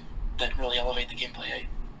components that really elevate the gameplay.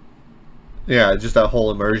 Yeah, just that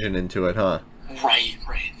whole immersion into it, huh?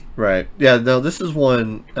 Right. Yeah, no, this is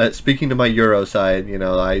one, speaking to my Euro side,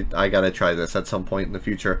 I gotta try this at some point in the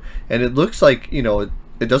future. And it looks like,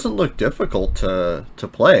 it doesn't look difficult to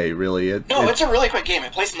play, really. It's a really quick game.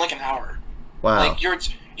 It plays in like an hour. Wow. Like your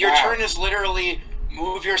turn is literally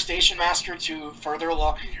move your station master to further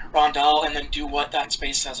along rondel and then do what that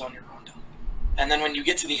space says on your rondel. And then when you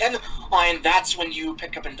get to the end line, that's when you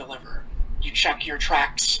pick up and deliver. You check your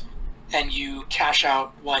tracks and you cash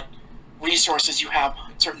out what resources you have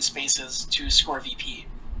on certain spaces to score VP.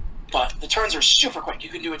 But the turns are super quick. You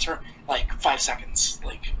can do a turn like 5 seconds,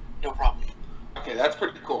 like no problem. Okay, that's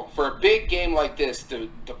pretty cool. For a big game like this, to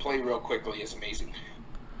play real quickly is amazing.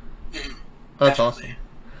 That's awesome.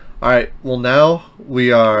 All right. Well, now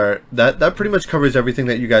we are that pretty much covers everything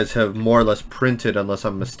that you guys have more or less printed, unless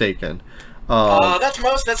I'm mistaken. That's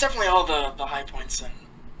definitely all the high points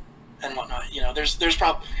and whatnot. You know, there's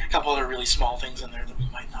probably a couple other really small things in there that we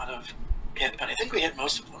might not have hit, but I think we hit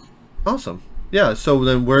most of them. Awesome. Yeah. So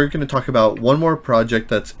then we're going to talk about one more project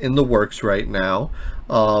that's in the works right now,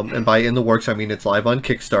 and by in the works I mean it's live on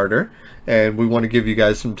Kickstarter, and we want to give you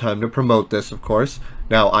guys some time to promote this, of course.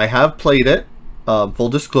 Now I have played it. Full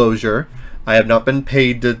disclosure, I have not been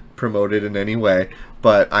paid to promote it in any way,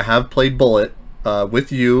 but I have played Bullet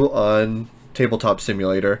with you on Tabletop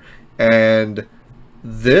Simulator, and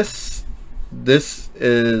this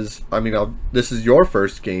is, I mean, this is your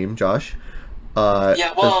first game, Josh.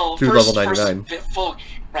 Yeah, well, through level 99.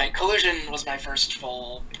 Right, Collusion was my first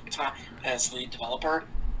full time as lead developer,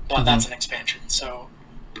 but that's an expansion, so...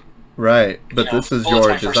 Right, but this is your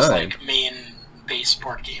Bullet's my design. first, like, main base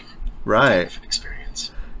board game. Right. Kind of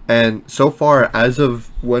experience. And so far, as of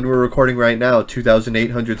when we're recording right now,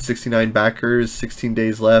 2,869 backers, 16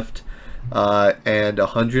 days left, and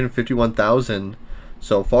 151,000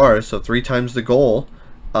 so far, so 3 times the goal.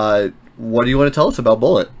 What do you want to tell us about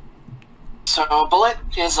Bullet? So Bullet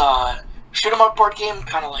is a shoot-'em-up board game,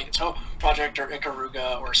 kind of like Toe Project or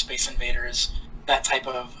Ikaruga or Space Invaders, that type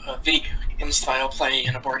of video game style play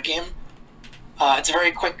in a board game. It's a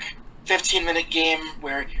very quick 15-minute game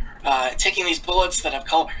where taking these bullets that have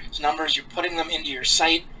colors, numbers, you're putting them into your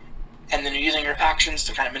sight, and then you're using your actions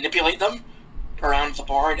to kind of manipulate them around the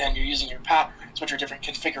board, and you're using your patterns, which are different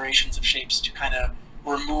configurations of shapes, to kind of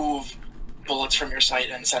remove bullets from your sight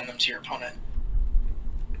and send them to your opponent.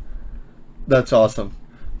 That's awesome.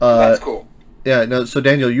 That's cool. Yeah, no, so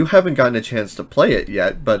Daniel, you haven't gotten a chance to play it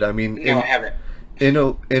yet, but I mean... No, I haven't.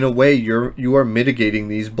 In a way, you are mitigating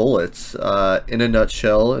these bullets. In a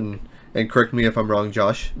nutshell, and correct me if I'm wrong,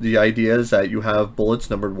 Josh, the idea is that you have bullets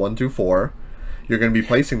numbered 1 through 4. You're going to be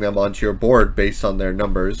placing them onto your board based on their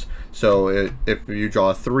numbers. So if you draw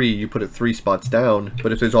a 3, you put it 3 spots down,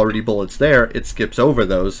 but if there's already bullets there, it skips over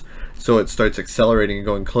those. So it starts accelerating and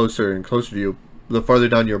going closer and closer to you. The farther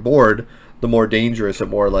down your board, the more dangerous it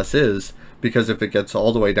more or less is, because if it gets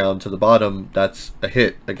all the way down to the bottom, that's a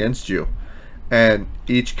hit against you. And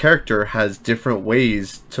each character has different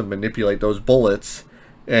ways to manipulate those bullets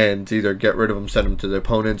and either get rid of them, send them to the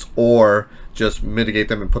opponents, or just mitigate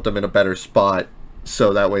them and put them in a better spot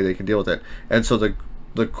so that way they can deal with it. And so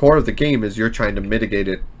the core of the game is you're trying to mitigate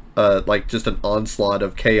it, like just an onslaught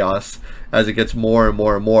of chaos as it gets more and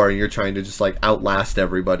more and more, and you're trying to just like outlast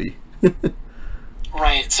everybody.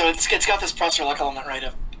 Right, so it's got this pressure luck element, right,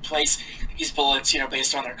 of place these bullets, you know,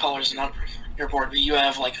 based on their colors and on your board, but you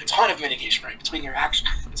have like a ton of mitigation, right, between your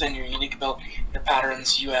actions and your unique ability, your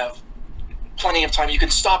patterns. You have plenty of time. You can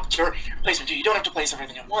stop your placement too. You don't have to place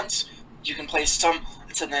everything at once. You can place some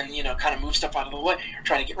and then, you know, kind of move stuff out of the way,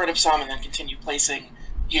 try to get rid of some, and then continue placing.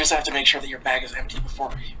 You just have to make sure that your bag is empty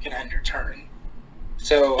before you can end your turn.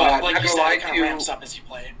 So, but like you said, it kind of ramps up as you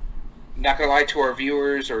play. Not gonna lie to our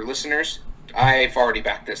viewers or listeners, I've already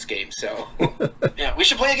backed this game, so... Yeah, we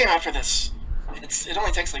should play a game after this. It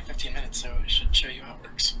only takes like 15 minutes, so it should show you how it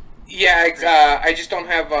works. Yeah, I just don't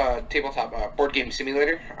have a tabletop board game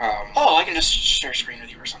simulator. Oh, I can just share screen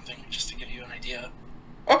with you or something, just to give you an idea.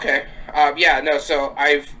 Okay. Yeah, no, so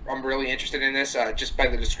I'm really interested in this, just by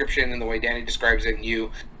the description and the way Danny describes it and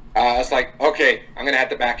you. I was like, okay, I'm going to have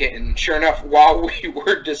to back it. And sure enough, while we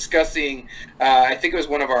were discussing, I think it was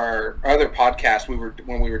one of our other podcasts,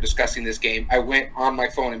 when we were discussing this game, I went on my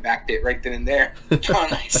phone and backed it right then and there. Oh,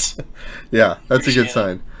 nice. Yeah, that's a good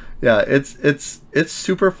sign. Yeah, it's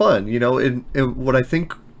super fun. You know, and what I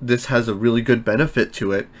think this has a really good benefit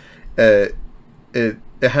to it, it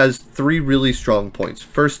has 3 really strong points.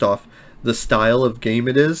 First off, the style of game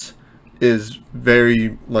it is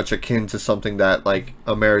very much akin to something that like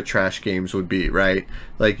Ameritrash games would be, right?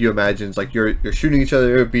 Like you imagine it's like you're shooting each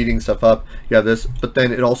other, beating stuff up, you have this, but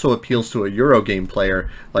then it also appeals to a Euro game player.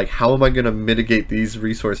 Like, how am I going to mitigate these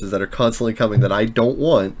resources that are constantly coming that I don't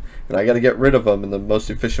want, and I got to get rid of them in the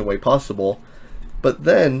most efficient way possible? But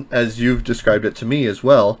then, as you've described it to me as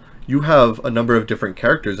well, you have a number of different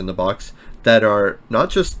characters in the box that are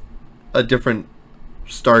not just a different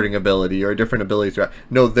starting ability or a different ability threat.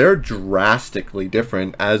 No, they're drastically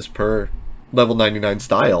different as per level 99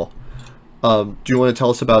 style. Do you want to tell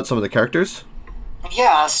us about some of the characters?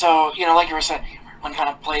 Yeah, so, you know, like you were saying, one kind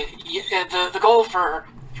of play... The goal for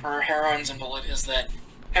Heroines and Bullet is that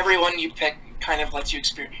everyone you pick kind of lets you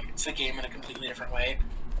experience the game in a completely different way.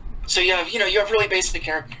 So you have really basic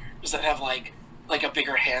characters that have, like a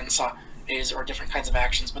bigger hand size or different kinds of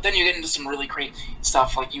actions, but then you get into some really great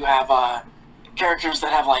stuff, like you have, characters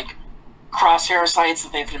that have like crosshair sights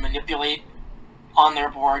that they have to manipulate on their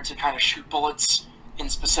board to kind of shoot bullets in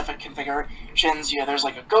specific configurations. Yeah, there's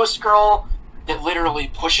like a ghost girl that literally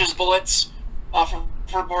pushes bullets off of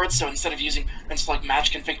her board, so instead of using like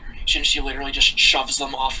match configuration, she literally just shoves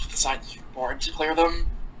them off the side of the board to clear them.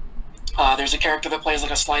 There's a character that plays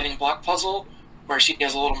like a sliding block puzzle, where she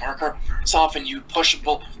has a little marker herself, and you push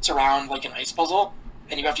bullets around like an ice puzzle,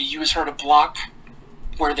 and you have to use her to block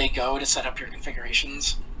where they go to set up your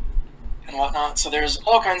configurations and whatnot. So there's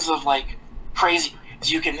all kinds of like crazy,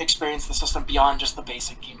 you can experience the system beyond just the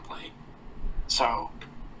basic gameplay. So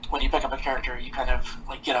when you pick up a character, you kind of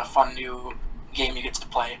like get a fun new game you get to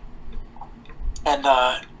play. And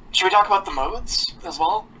should we talk about the modes as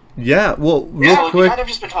well? Yeah, well, real quick. We've kind of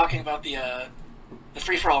just been talking about the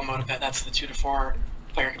free-for-all mode. That's the 2 to 4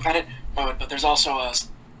 player competitive mode, but there's also a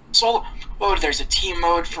solo mode. There's a team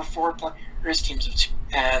mode for 4 players, teams of 2.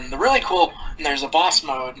 And the really cool, and there's a boss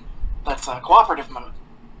mode that's a cooperative mode.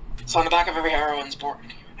 So on the back of every heroine's board,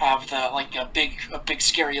 have the like a big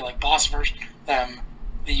scary like boss version of them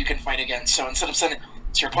that you can fight against. So instead of sending it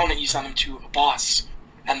to your opponent, you send them to a boss,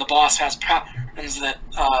 and the boss has patterns that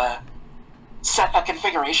set a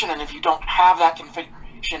configuration, and if you don't have that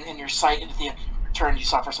configuration in your sight at the end of your turn, you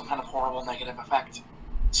suffer some kind of horrible negative effect.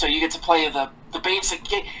 So you get to play the basic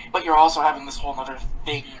game, but you're also having this whole other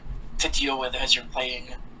thing to deal with as you're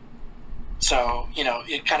playing. So, you know,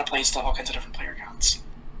 it kind of plays to all kinds of different player counts,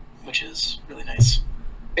 which is really nice.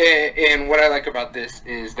 And what I like about this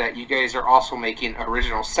is that you guys are also making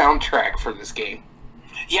original soundtrack for this game.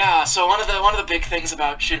 Yeah, so one of the big things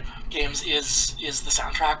about shoot games is the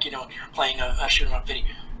soundtrack. You know, playing a shoot 'em up video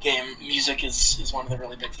game, music is one of the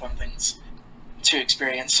really big fun things to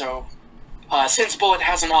experience. So since Bullet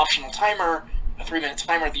has an optional timer, a 3-minute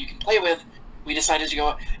timer that you can play with, we decided to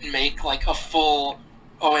go and make like a full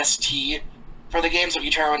OST for the game. So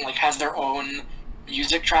each heroine like has their own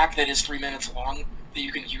music track that is 3 minutes long that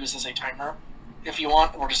you can use as a timer if you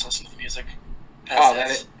want, or just listen to the music.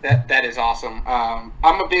 That is awesome.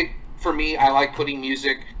 For me, I like putting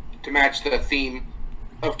music to match the theme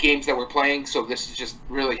of games that we're playing, so this is just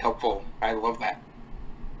really helpful. I love that.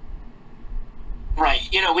 Right,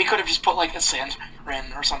 you know, we could have just put like a siren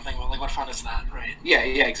or something, but like what fun is that, right? Yeah,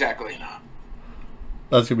 exactly. You know?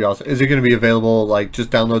 That's gonna be awesome. Is it gonna be available like just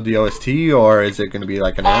download the OST, or is it gonna be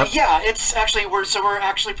like an app? Yeah, it's actually we're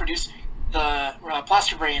actually producing the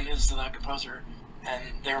Plaster Brain is the composer, and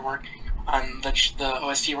they're working on the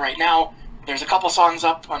OST right now. There's a couple songs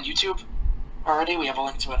up on YouTube already. We have a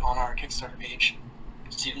link to it on our Kickstarter page,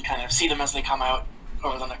 so you can kind of see them as they come out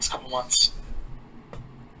over the next couple months.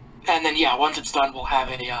 And then yeah, once it's done, we'll have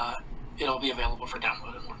it'll be available for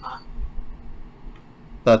download and whatnot.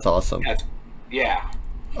 That's awesome. Yeah.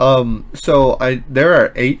 So there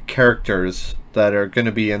are 8 characters that are going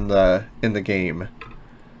to be in the game.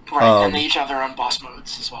 Right, and they each have their own boss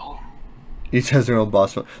modes as well. Each has their own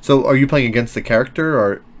boss mode. So are you playing against the character,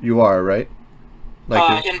 or you are, right?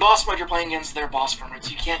 Like in boss mode, you're playing against their boss form.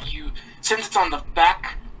 You can't since it's on the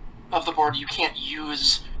back of the board, you can't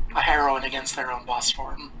use a heroine against their own boss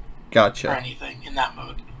form. Gotcha. Or anything in that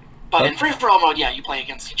mode. But in free-for-all mode, yeah, you play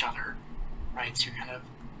against each other, right? So you're kind of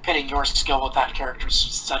pitting your skill with that character's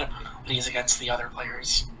set of abilities against the other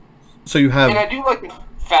players. So you have... And I do like the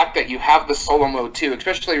fact that you have the solo mode, too,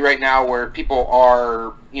 especially right now where people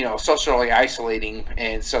are, you know, socially isolating,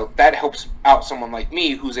 and so that helps out someone like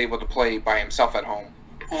me who's able to play by himself at home.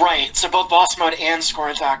 Right, so both boss mode and score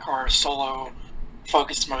attack are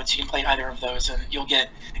solo-focused modes. You can play either of those, and you'll get,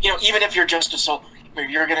 you know, even if you're just a solo,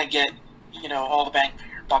 you're going to get, you know, all the bang for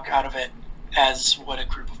your buck out of it as would a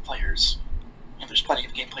group of players. And there's plenty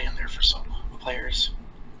of gameplay in there for solo players.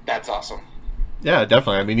 That's awesome. Yeah,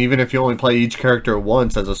 definitely. I mean, even if you only play each character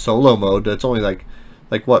once as a solo mode, it's only like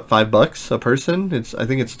what, $5 a person? I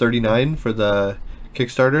think it's $39 for the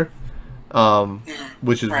Kickstarter,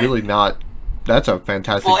 which is really not. That's a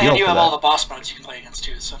fantastic deal. Well, and you for have that. all the boss modes you can play against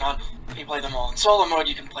too. So not if you play them all in solo mode,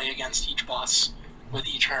 you can play against each boss with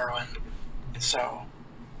each heroine. So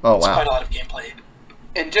it's quite a lot of gameplay.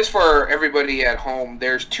 And just for everybody at home,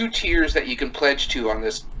 there's 2 tiers that you can pledge to on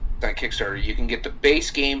this Kickstarter. You can get the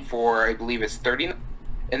base game for, I believe it's $39,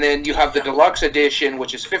 and then you have the deluxe edition,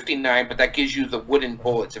 which is $59, but that gives you the wooden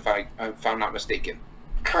bullets, if I'm not mistaken.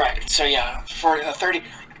 Correct. So yeah, for $30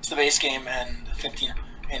 it's the base game, and $15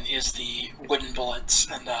 is the wooden bullets.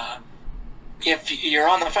 And if you're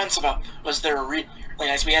on the fence about was there a really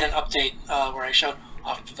nice, we had an update where I showed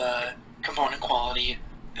off the component quality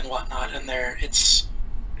and whatnot, and it's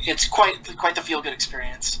quite the feel-good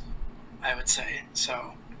experience, I would say.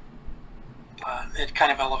 So it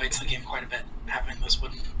kind of elevates the game quite a bit, having those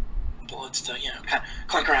wooden bullets to, kind of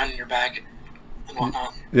clunk around in your bag and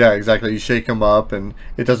whatnot. Yeah, exactly. You shake them up, and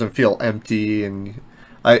it doesn't feel empty. And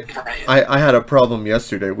I had a problem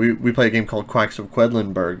yesterday. We played a game called Quacks of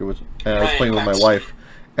Quedlinburg. And I was playing with my wife,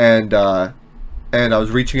 and I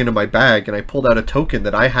was reaching into my bag, and I pulled out a token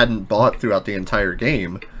that I hadn't bought throughout the entire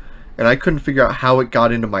game, and I couldn't figure out how it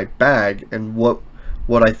got into my bag. And what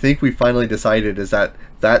I think we finally decided is that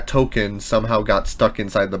token somehow got stuck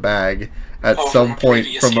inside the bag at some point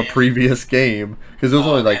from a previous game, because it was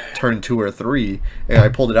only like turn 2 or 3, and I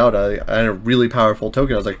pulled it out. I had a really powerful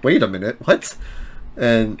token. I was like, wait a minute, what?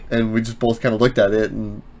 And we just both kind of looked at it,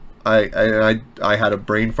 and I had a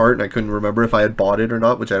brain fart, and I couldn't remember if I had bought it or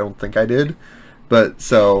not, which I don't think I did. But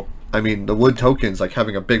so, I mean, the wood tokens, like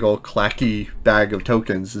having a big old clacky bag of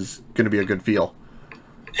tokens, is going to be a good feel.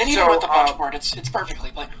 And even with the punch board, it's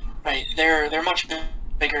perfectly like right. They're much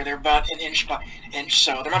bigger. They're about an inch by inch,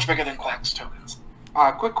 so they're much bigger than Quack's tokens.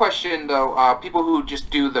 Quick question though, people who just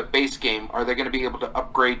do the base game, are they going to be able to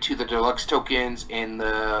upgrade to the deluxe tokens in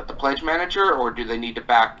the pledge manager, or do they need to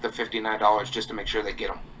back the $59 just to make sure they get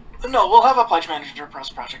them? No, we'll have a pledge manager press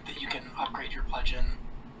project that you can upgrade your pledge in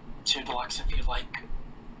to deluxe if you like.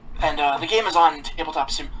 And the game is on Tabletop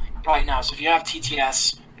Sim right now, so if you have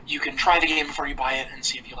TTS, you can try the game before you buy it and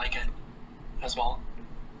see if you like it as well.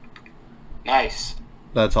 Nice.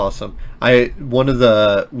 That's awesome.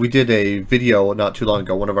 We did a video not too long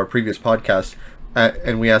ago, one of our previous podcasts,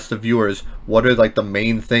 and we asked the viewers, what are like the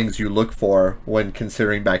main things you look for when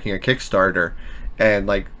considering backing a Kickstarter? And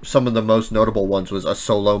like some of the most notable ones was a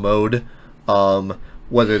solo mode,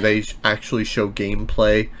 whether they actually show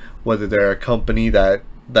gameplay, whether they're a company that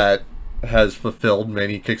has fulfilled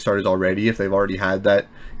many Kickstarters already, if they've already had that.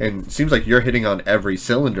 And it seems like you're hitting on every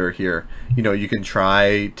cylinder here. You know, you can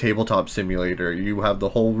try Tabletop Simulator. You have the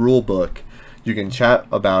whole rule book. You can chat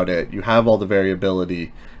about it. You have all the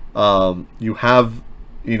variability. You have,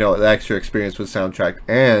 the extra experience with soundtrack.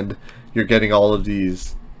 And you're getting all of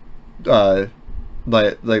these, like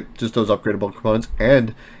just those upgradable components.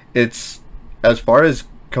 And it's, as far as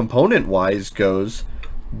component-wise goes,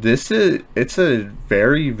 it's a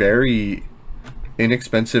very, very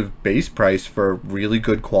inexpensive base price for really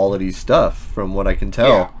good quality stuff, from what I can tell.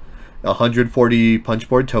 Yeah. 140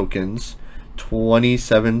 punchboard tokens,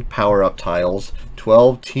 27 power-up tiles,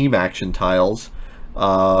 12 team action tiles,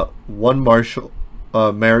 1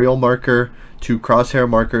 Mariel marker, 2 crosshair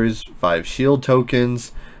markers, 5 shield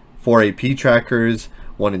tokens, 4 AP trackers,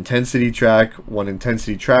 1 intensity track, 1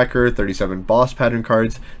 intensity tracker, 37 boss pattern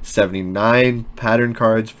cards, 79 pattern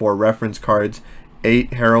cards, 4 reference cards,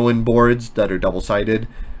 8 heroine boards that are double-sided,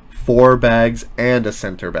 4 bags, and a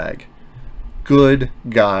center bag. Good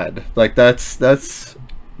God. Like, that's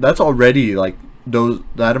already, like,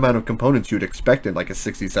 that amount of components you'd expect in, like, a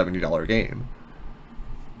 $60, $70 game.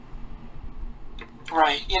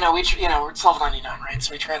 Right. It's level 99, right?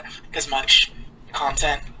 So we try to make as much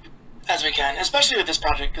content as we can, especially with this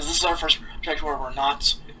project, because this is our first project where we're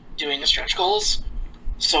not doing the stretch goals.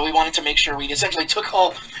 So we wanted to make sure we essentially took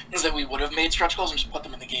all things that we would have made stretch goals and just put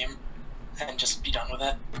them in the game and just be done with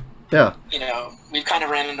it. Yeah. We've kind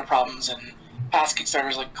of ran into problems in past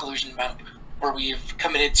Kickstarters like Collusion Battle where we've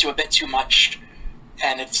committed to a bit too much,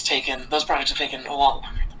 and those projects have taken a lot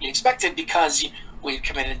longer than we expected because we've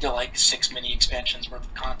committed to like 6 mini expansions worth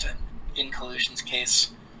of content in Collusion's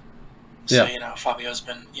case. So, Fabio's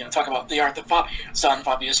been, talk about the art that Fabio's done.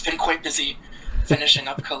 Fabio's been quite busy finishing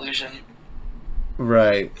up Collusion.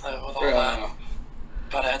 Right. With all that.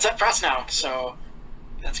 But it's at press now, so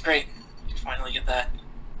that's great. Finally get that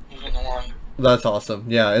moving along. That's awesome.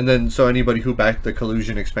 Yeah, and then so anybody who backed the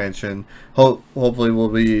Collusion expansion, hopefully we'll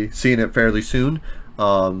be seeing it fairly soon.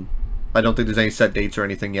 I don't think there's any set dates or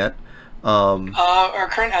anything yet. Our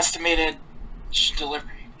current estimated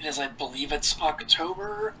delivery is, I believe it's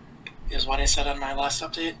October, is what I said on my last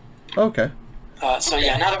update. Okay. So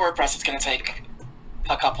yeah, now that we're at press, it's going to take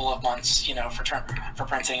a couple of months, for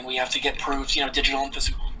printing, and we have to get proofs, digital and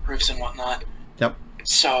physical proofs and whatnot. Yep.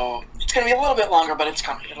 So it's going to be a little bit longer, but it's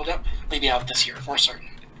coming. It'll definitely be out this year for certain.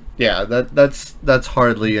 Yeah, that's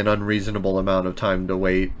hardly an unreasonable amount of time to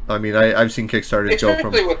wait. I mean, I've seen Kickstarters go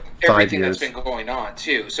from 5 years. Especially with everything that's been going on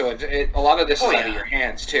too. So a lot of this is out of your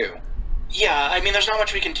hands too. Yeah, I mean, there's not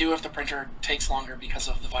much we can do if the printer takes longer because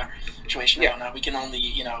of the virus situation. Yeah. We can only,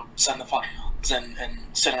 send the files and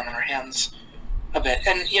sit on our hands a bit.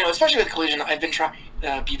 And, especially with Collusion, I've been trying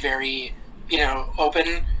to be very,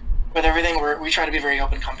 open with everything. We try to be a very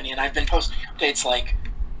open company, and I've been posting updates, like,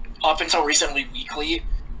 up until recently weekly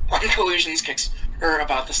on Collusion's Kickstarter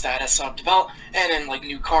about the status of development and like,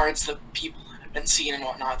 new cards that people have been seeing and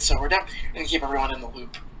whatnot. So we're definitely going to keep everyone in the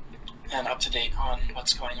loop and up to date on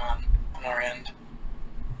what's going on. on our end.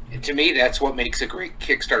 And to me, that's what makes a great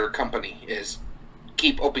Kickstarter company, is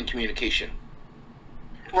keep open communication.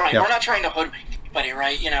 Right, we're not trying to hoodwink anybody,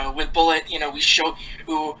 right? With Bullet, we show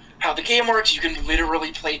you how the game works. You can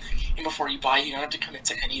literally play the game before you buy it. You don't have to commit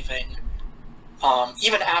to anything.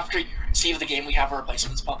 Even after you receive the game, we have a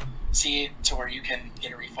replacements policy to where you can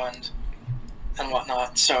get a refund and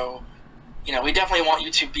whatnot. So, we definitely want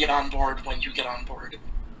you to be on board when you get on board.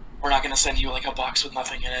 We're not going to send you like a box with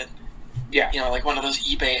nothing in it. Yeah. Like one of those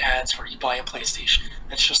eBay ads where you buy a PlayStation.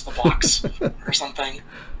 It's just the box or something.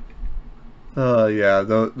 Yeah,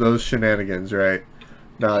 those shenanigans, right?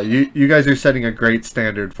 No, you guys are setting a great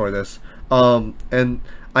standard for this. And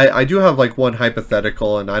I do have like one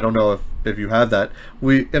hypothetical, and I don't know if you have that.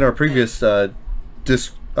 We, in our previous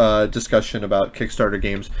discussion about Kickstarter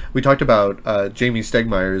games, we talked about Jamie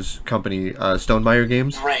Stegmaier's company, Stonemaier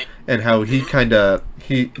Games, right? And how he kind of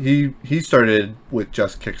he started with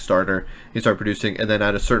just Kickstarter. He started producing, and then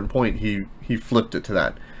at a certain point, he flipped it to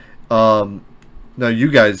that. Now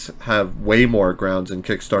you guys have way more grounds in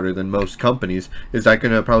Kickstarter than most companies. Is that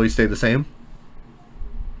going to probably stay the same?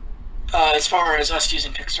 As far as us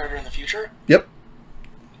using Kickstarter in the future? Yep.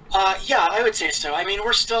 Yeah, I would say so. I mean,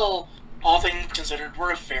 we're still, all things considered,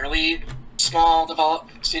 we're a fairly small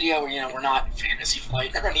development studio. We're not Fantasy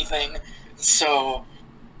Flight or anything. So,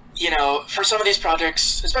 for some of these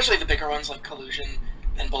projects, especially the bigger ones like Collusion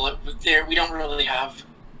and Bullet, we don't really have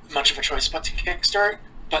much of a choice but to Kickstart.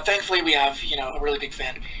 But thankfully, we have, a really big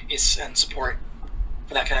fan base and support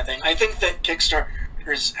for that kind of thing. I think that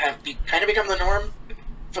Kickstarters have kind of become the norm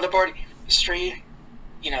for the board industry.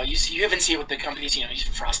 You even see it with big companies.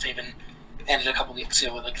 Frosthaven ended a couple weeks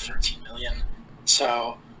ago with like 13 million.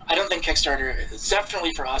 So I don't think Kickstarter is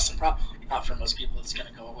definitely for us, and probably not for most people, it's going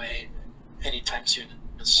to go away anytime soon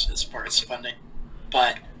as far as funding.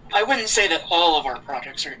 But I wouldn't say that all of our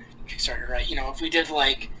projects are Kickstarter, right? If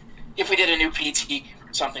we did a new PT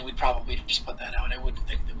or something, we'd probably just put that out. I wouldn't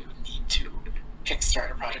think that we would need to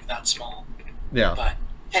Kickstart a project that small. Yeah. But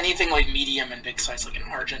anything like medium and big size, like an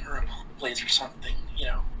Argent or a Blaze or something,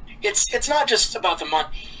 it's not just about the money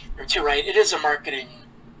or two, right? It is a marketing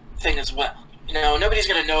thing as well. Nobody's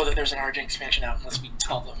going to know that there's an Argent expansion out unless we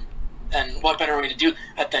tell them. And what better way to do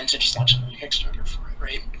that than to just launch a Kickstarter for it,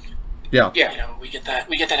 right? Yeah. Yeah. We get that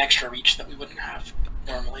extra reach that we wouldn't have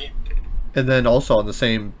normally. And then also on the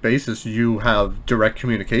same basis, you have direct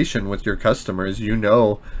communication with your customers. You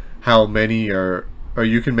know how many or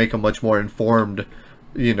you can make a much more informed,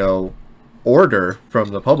 order from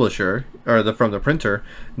the publisher or from the printer,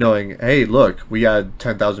 knowing, hey, look, we had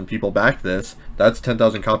 10,000 people back this. That's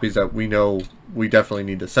 10,000 copies that we know we definitely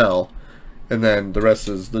need to sell. And then the rest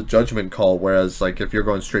is the judgment call. Whereas, like, if you're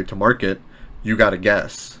going straight to market, you got to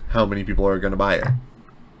guess how many people are going to buy it.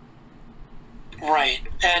 Right.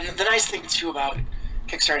 And the nice thing, too, about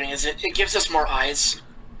Kickstarting is it gives us more eyes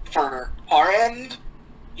for our end.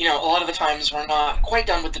 A lot of the times we're not quite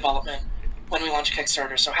done with development when we launch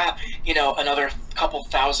Kickstarter, so have, another couple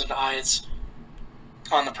thousand eyes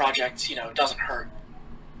on the project, doesn't hurt.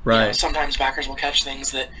 Right. Sometimes backers will catch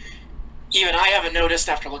things that even I haven't noticed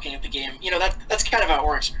after looking at the game. That's kind of how it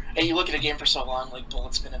works. And you look at a game for so long, like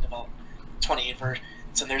Bullet's been in development 28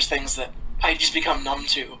 versions, and there's things that I just become numb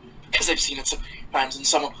to because I've seen it sometimes, and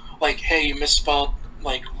someone like, hey, you misspelled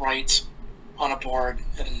like right on a board,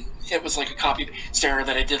 and it was like a copy paste error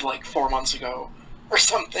that I did like 4 months ago or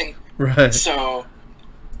something. Right. So,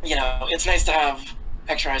 it's nice to have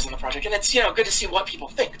extra eyes on the project, and it's good to see what people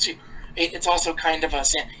think too. It's also kind of a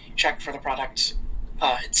check for the product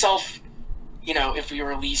itself. If we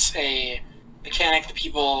release a mechanic that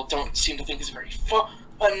people don't seem to think is very fun,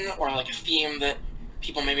 or like a theme that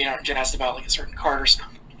people maybe aren't jazzed about, like a certain card or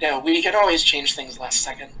something, we can always change things last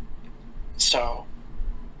second. So,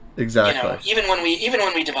 exactly. Even when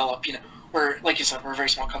we develop, we're, like you said, we're a very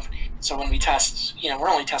small company. So when we test, we're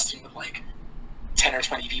only testing with like 10 or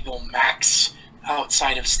 20 people max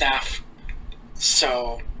outside of staff.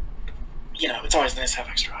 So, it's always nice to have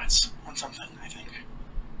extra eyes on something, I think.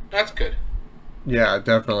 That's good. Yeah,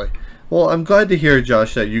 definitely. Well, I'm glad to hear,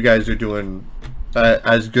 Josh, that you guys are doing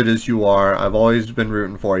as good as you are. I've always been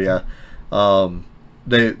rooting for you.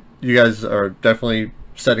 You guys are definitely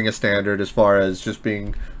setting a standard as far as just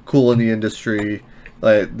being cool in the industry.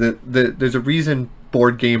 Like there's a reason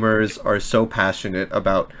board gamers are so passionate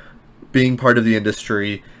about being part of the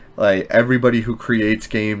industry. Like, everybody who creates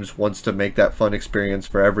games wants to make that fun experience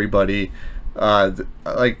for everybody.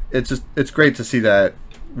 It's great to see that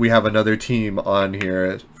we have another team on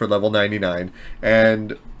here for Level 99,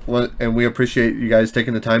 and we appreciate you guys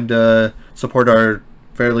taking the time to support our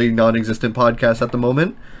fairly non-existent podcast at the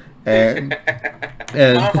moment. and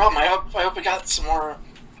No problem. I hope we got some more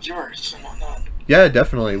viewers and whatnot. Yeah,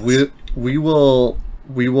 definitely. We will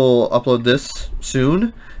upload this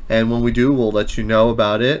soon, and when we do, we'll let you know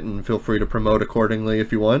about it, and feel free to promote accordingly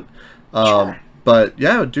if you want. Sure. But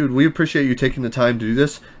yeah, dude, we appreciate you taking the time to do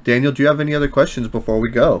this. Daniel, do you have any other questions before we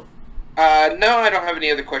go? No, I don't have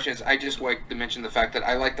any other questions. I just like to mention the fact that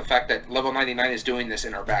I like the fact that Level 99 is doing this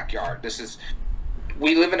in our backyard.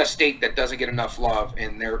 We live in a state that doesn't get enough love,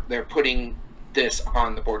 and they're putting this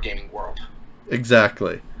on the board gaming world.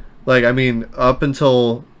 Exactly. Like, I mean, up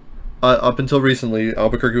until recently,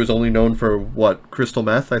 Albuquerque was only known for what, crystal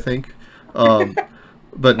meth, I think.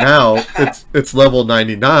 But now it's level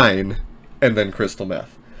 99 and then crystal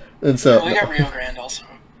meth, and so we got Rio Grande also.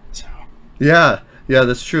 So yeah,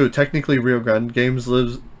 that's true. Technically, Rio Grande Games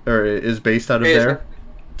is based out of there.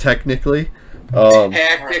 Technically,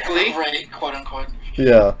 Technically, right, quote unquote.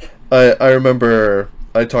 Yeah, I remember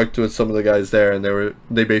I talked to some of the guys there, and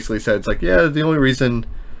they basically said it's like, yeah, the only reason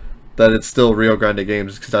that it's still Rio Grande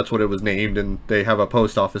Games is because that's what it was named, and they have a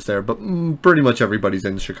post office there. But pretty much everybody's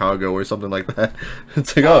in Chicago or something like that.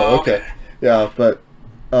 It's like, oh, okay, yeah, but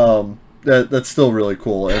that's still really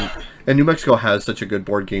cool, and New Mexico has such a good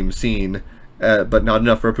board game scene, but not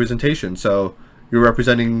enough representation. So you're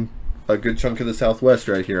representing a good chunk of the Southwest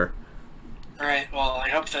right here. All right. Well, I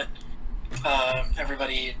hope that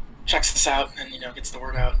everybody checks this out and gets the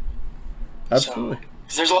word out. Absolutely.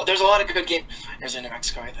 So, there's a lot of good game designers in New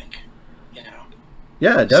Mexico, I think.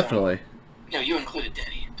 Yeah, definitely. So, you included,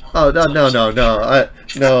 Danny. No.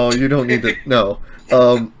 No, you don't need to. No.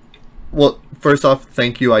 Well, first off,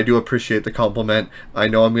 thank you. I do appreciate the compliment. I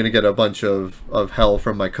know I'm going to get a bunch of hell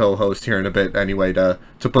from my co-host here in a bit anyway to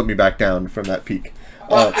put me back down from that peak.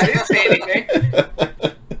 Well, I didn't say anything.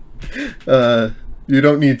 You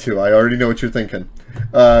don't need to. I already know what you're thinking.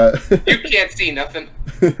 You can't see nothing.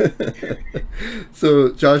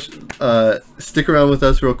 So, Josh, stick around with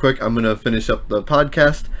us real quick. I'm going to finish up the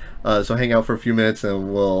podcast. So hang out for a few minutes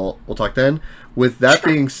and we'll talk then. With that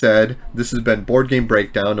being said, this has been Board Game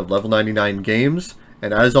Breakdown of Level 99 Games.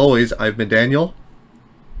 And as always, I've been Daniel.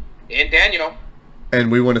 And Daniel. And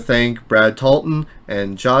we want to thank Brad Talton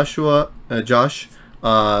and Josh Von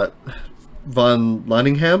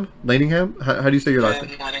Lanningham? How do you say your last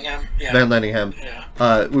name? Lanningham. Yeah. Van Lanningham.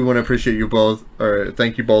 Yeah. We want to appreciate you both, or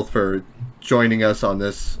thank you both for joining us on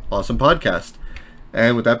this awesome podcast.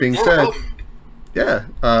 And with that being said, yeah,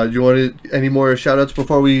 do you want any more shout outs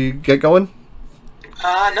before we get going?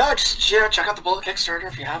 No, just check out the Bullet Kickstarter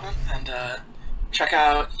if you haven't, and check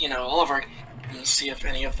out all of our games, see if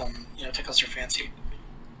any of them tickles your fancy.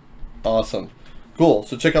 Awesome, cool.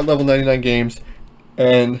 So check out Level 99 Games,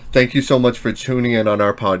 and thank you so much for tuning in on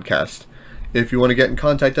our podcast. If you want to get in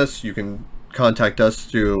contact us, you can contact us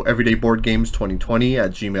through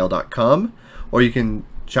everydayboardgames2020@gmail.com, or you can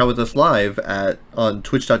chat with us live on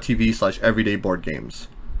twitch.tv/everydayboardgames.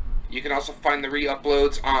 You can also find the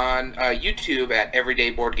re-uploads on YouTube at Everyday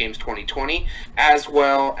Board Games 2020, as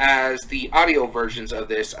well as the audio versions of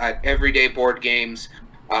this at Everyday Board Games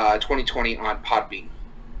 2020 on Podbean.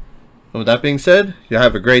 And with that being said, you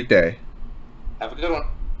have a great day. Have a good one.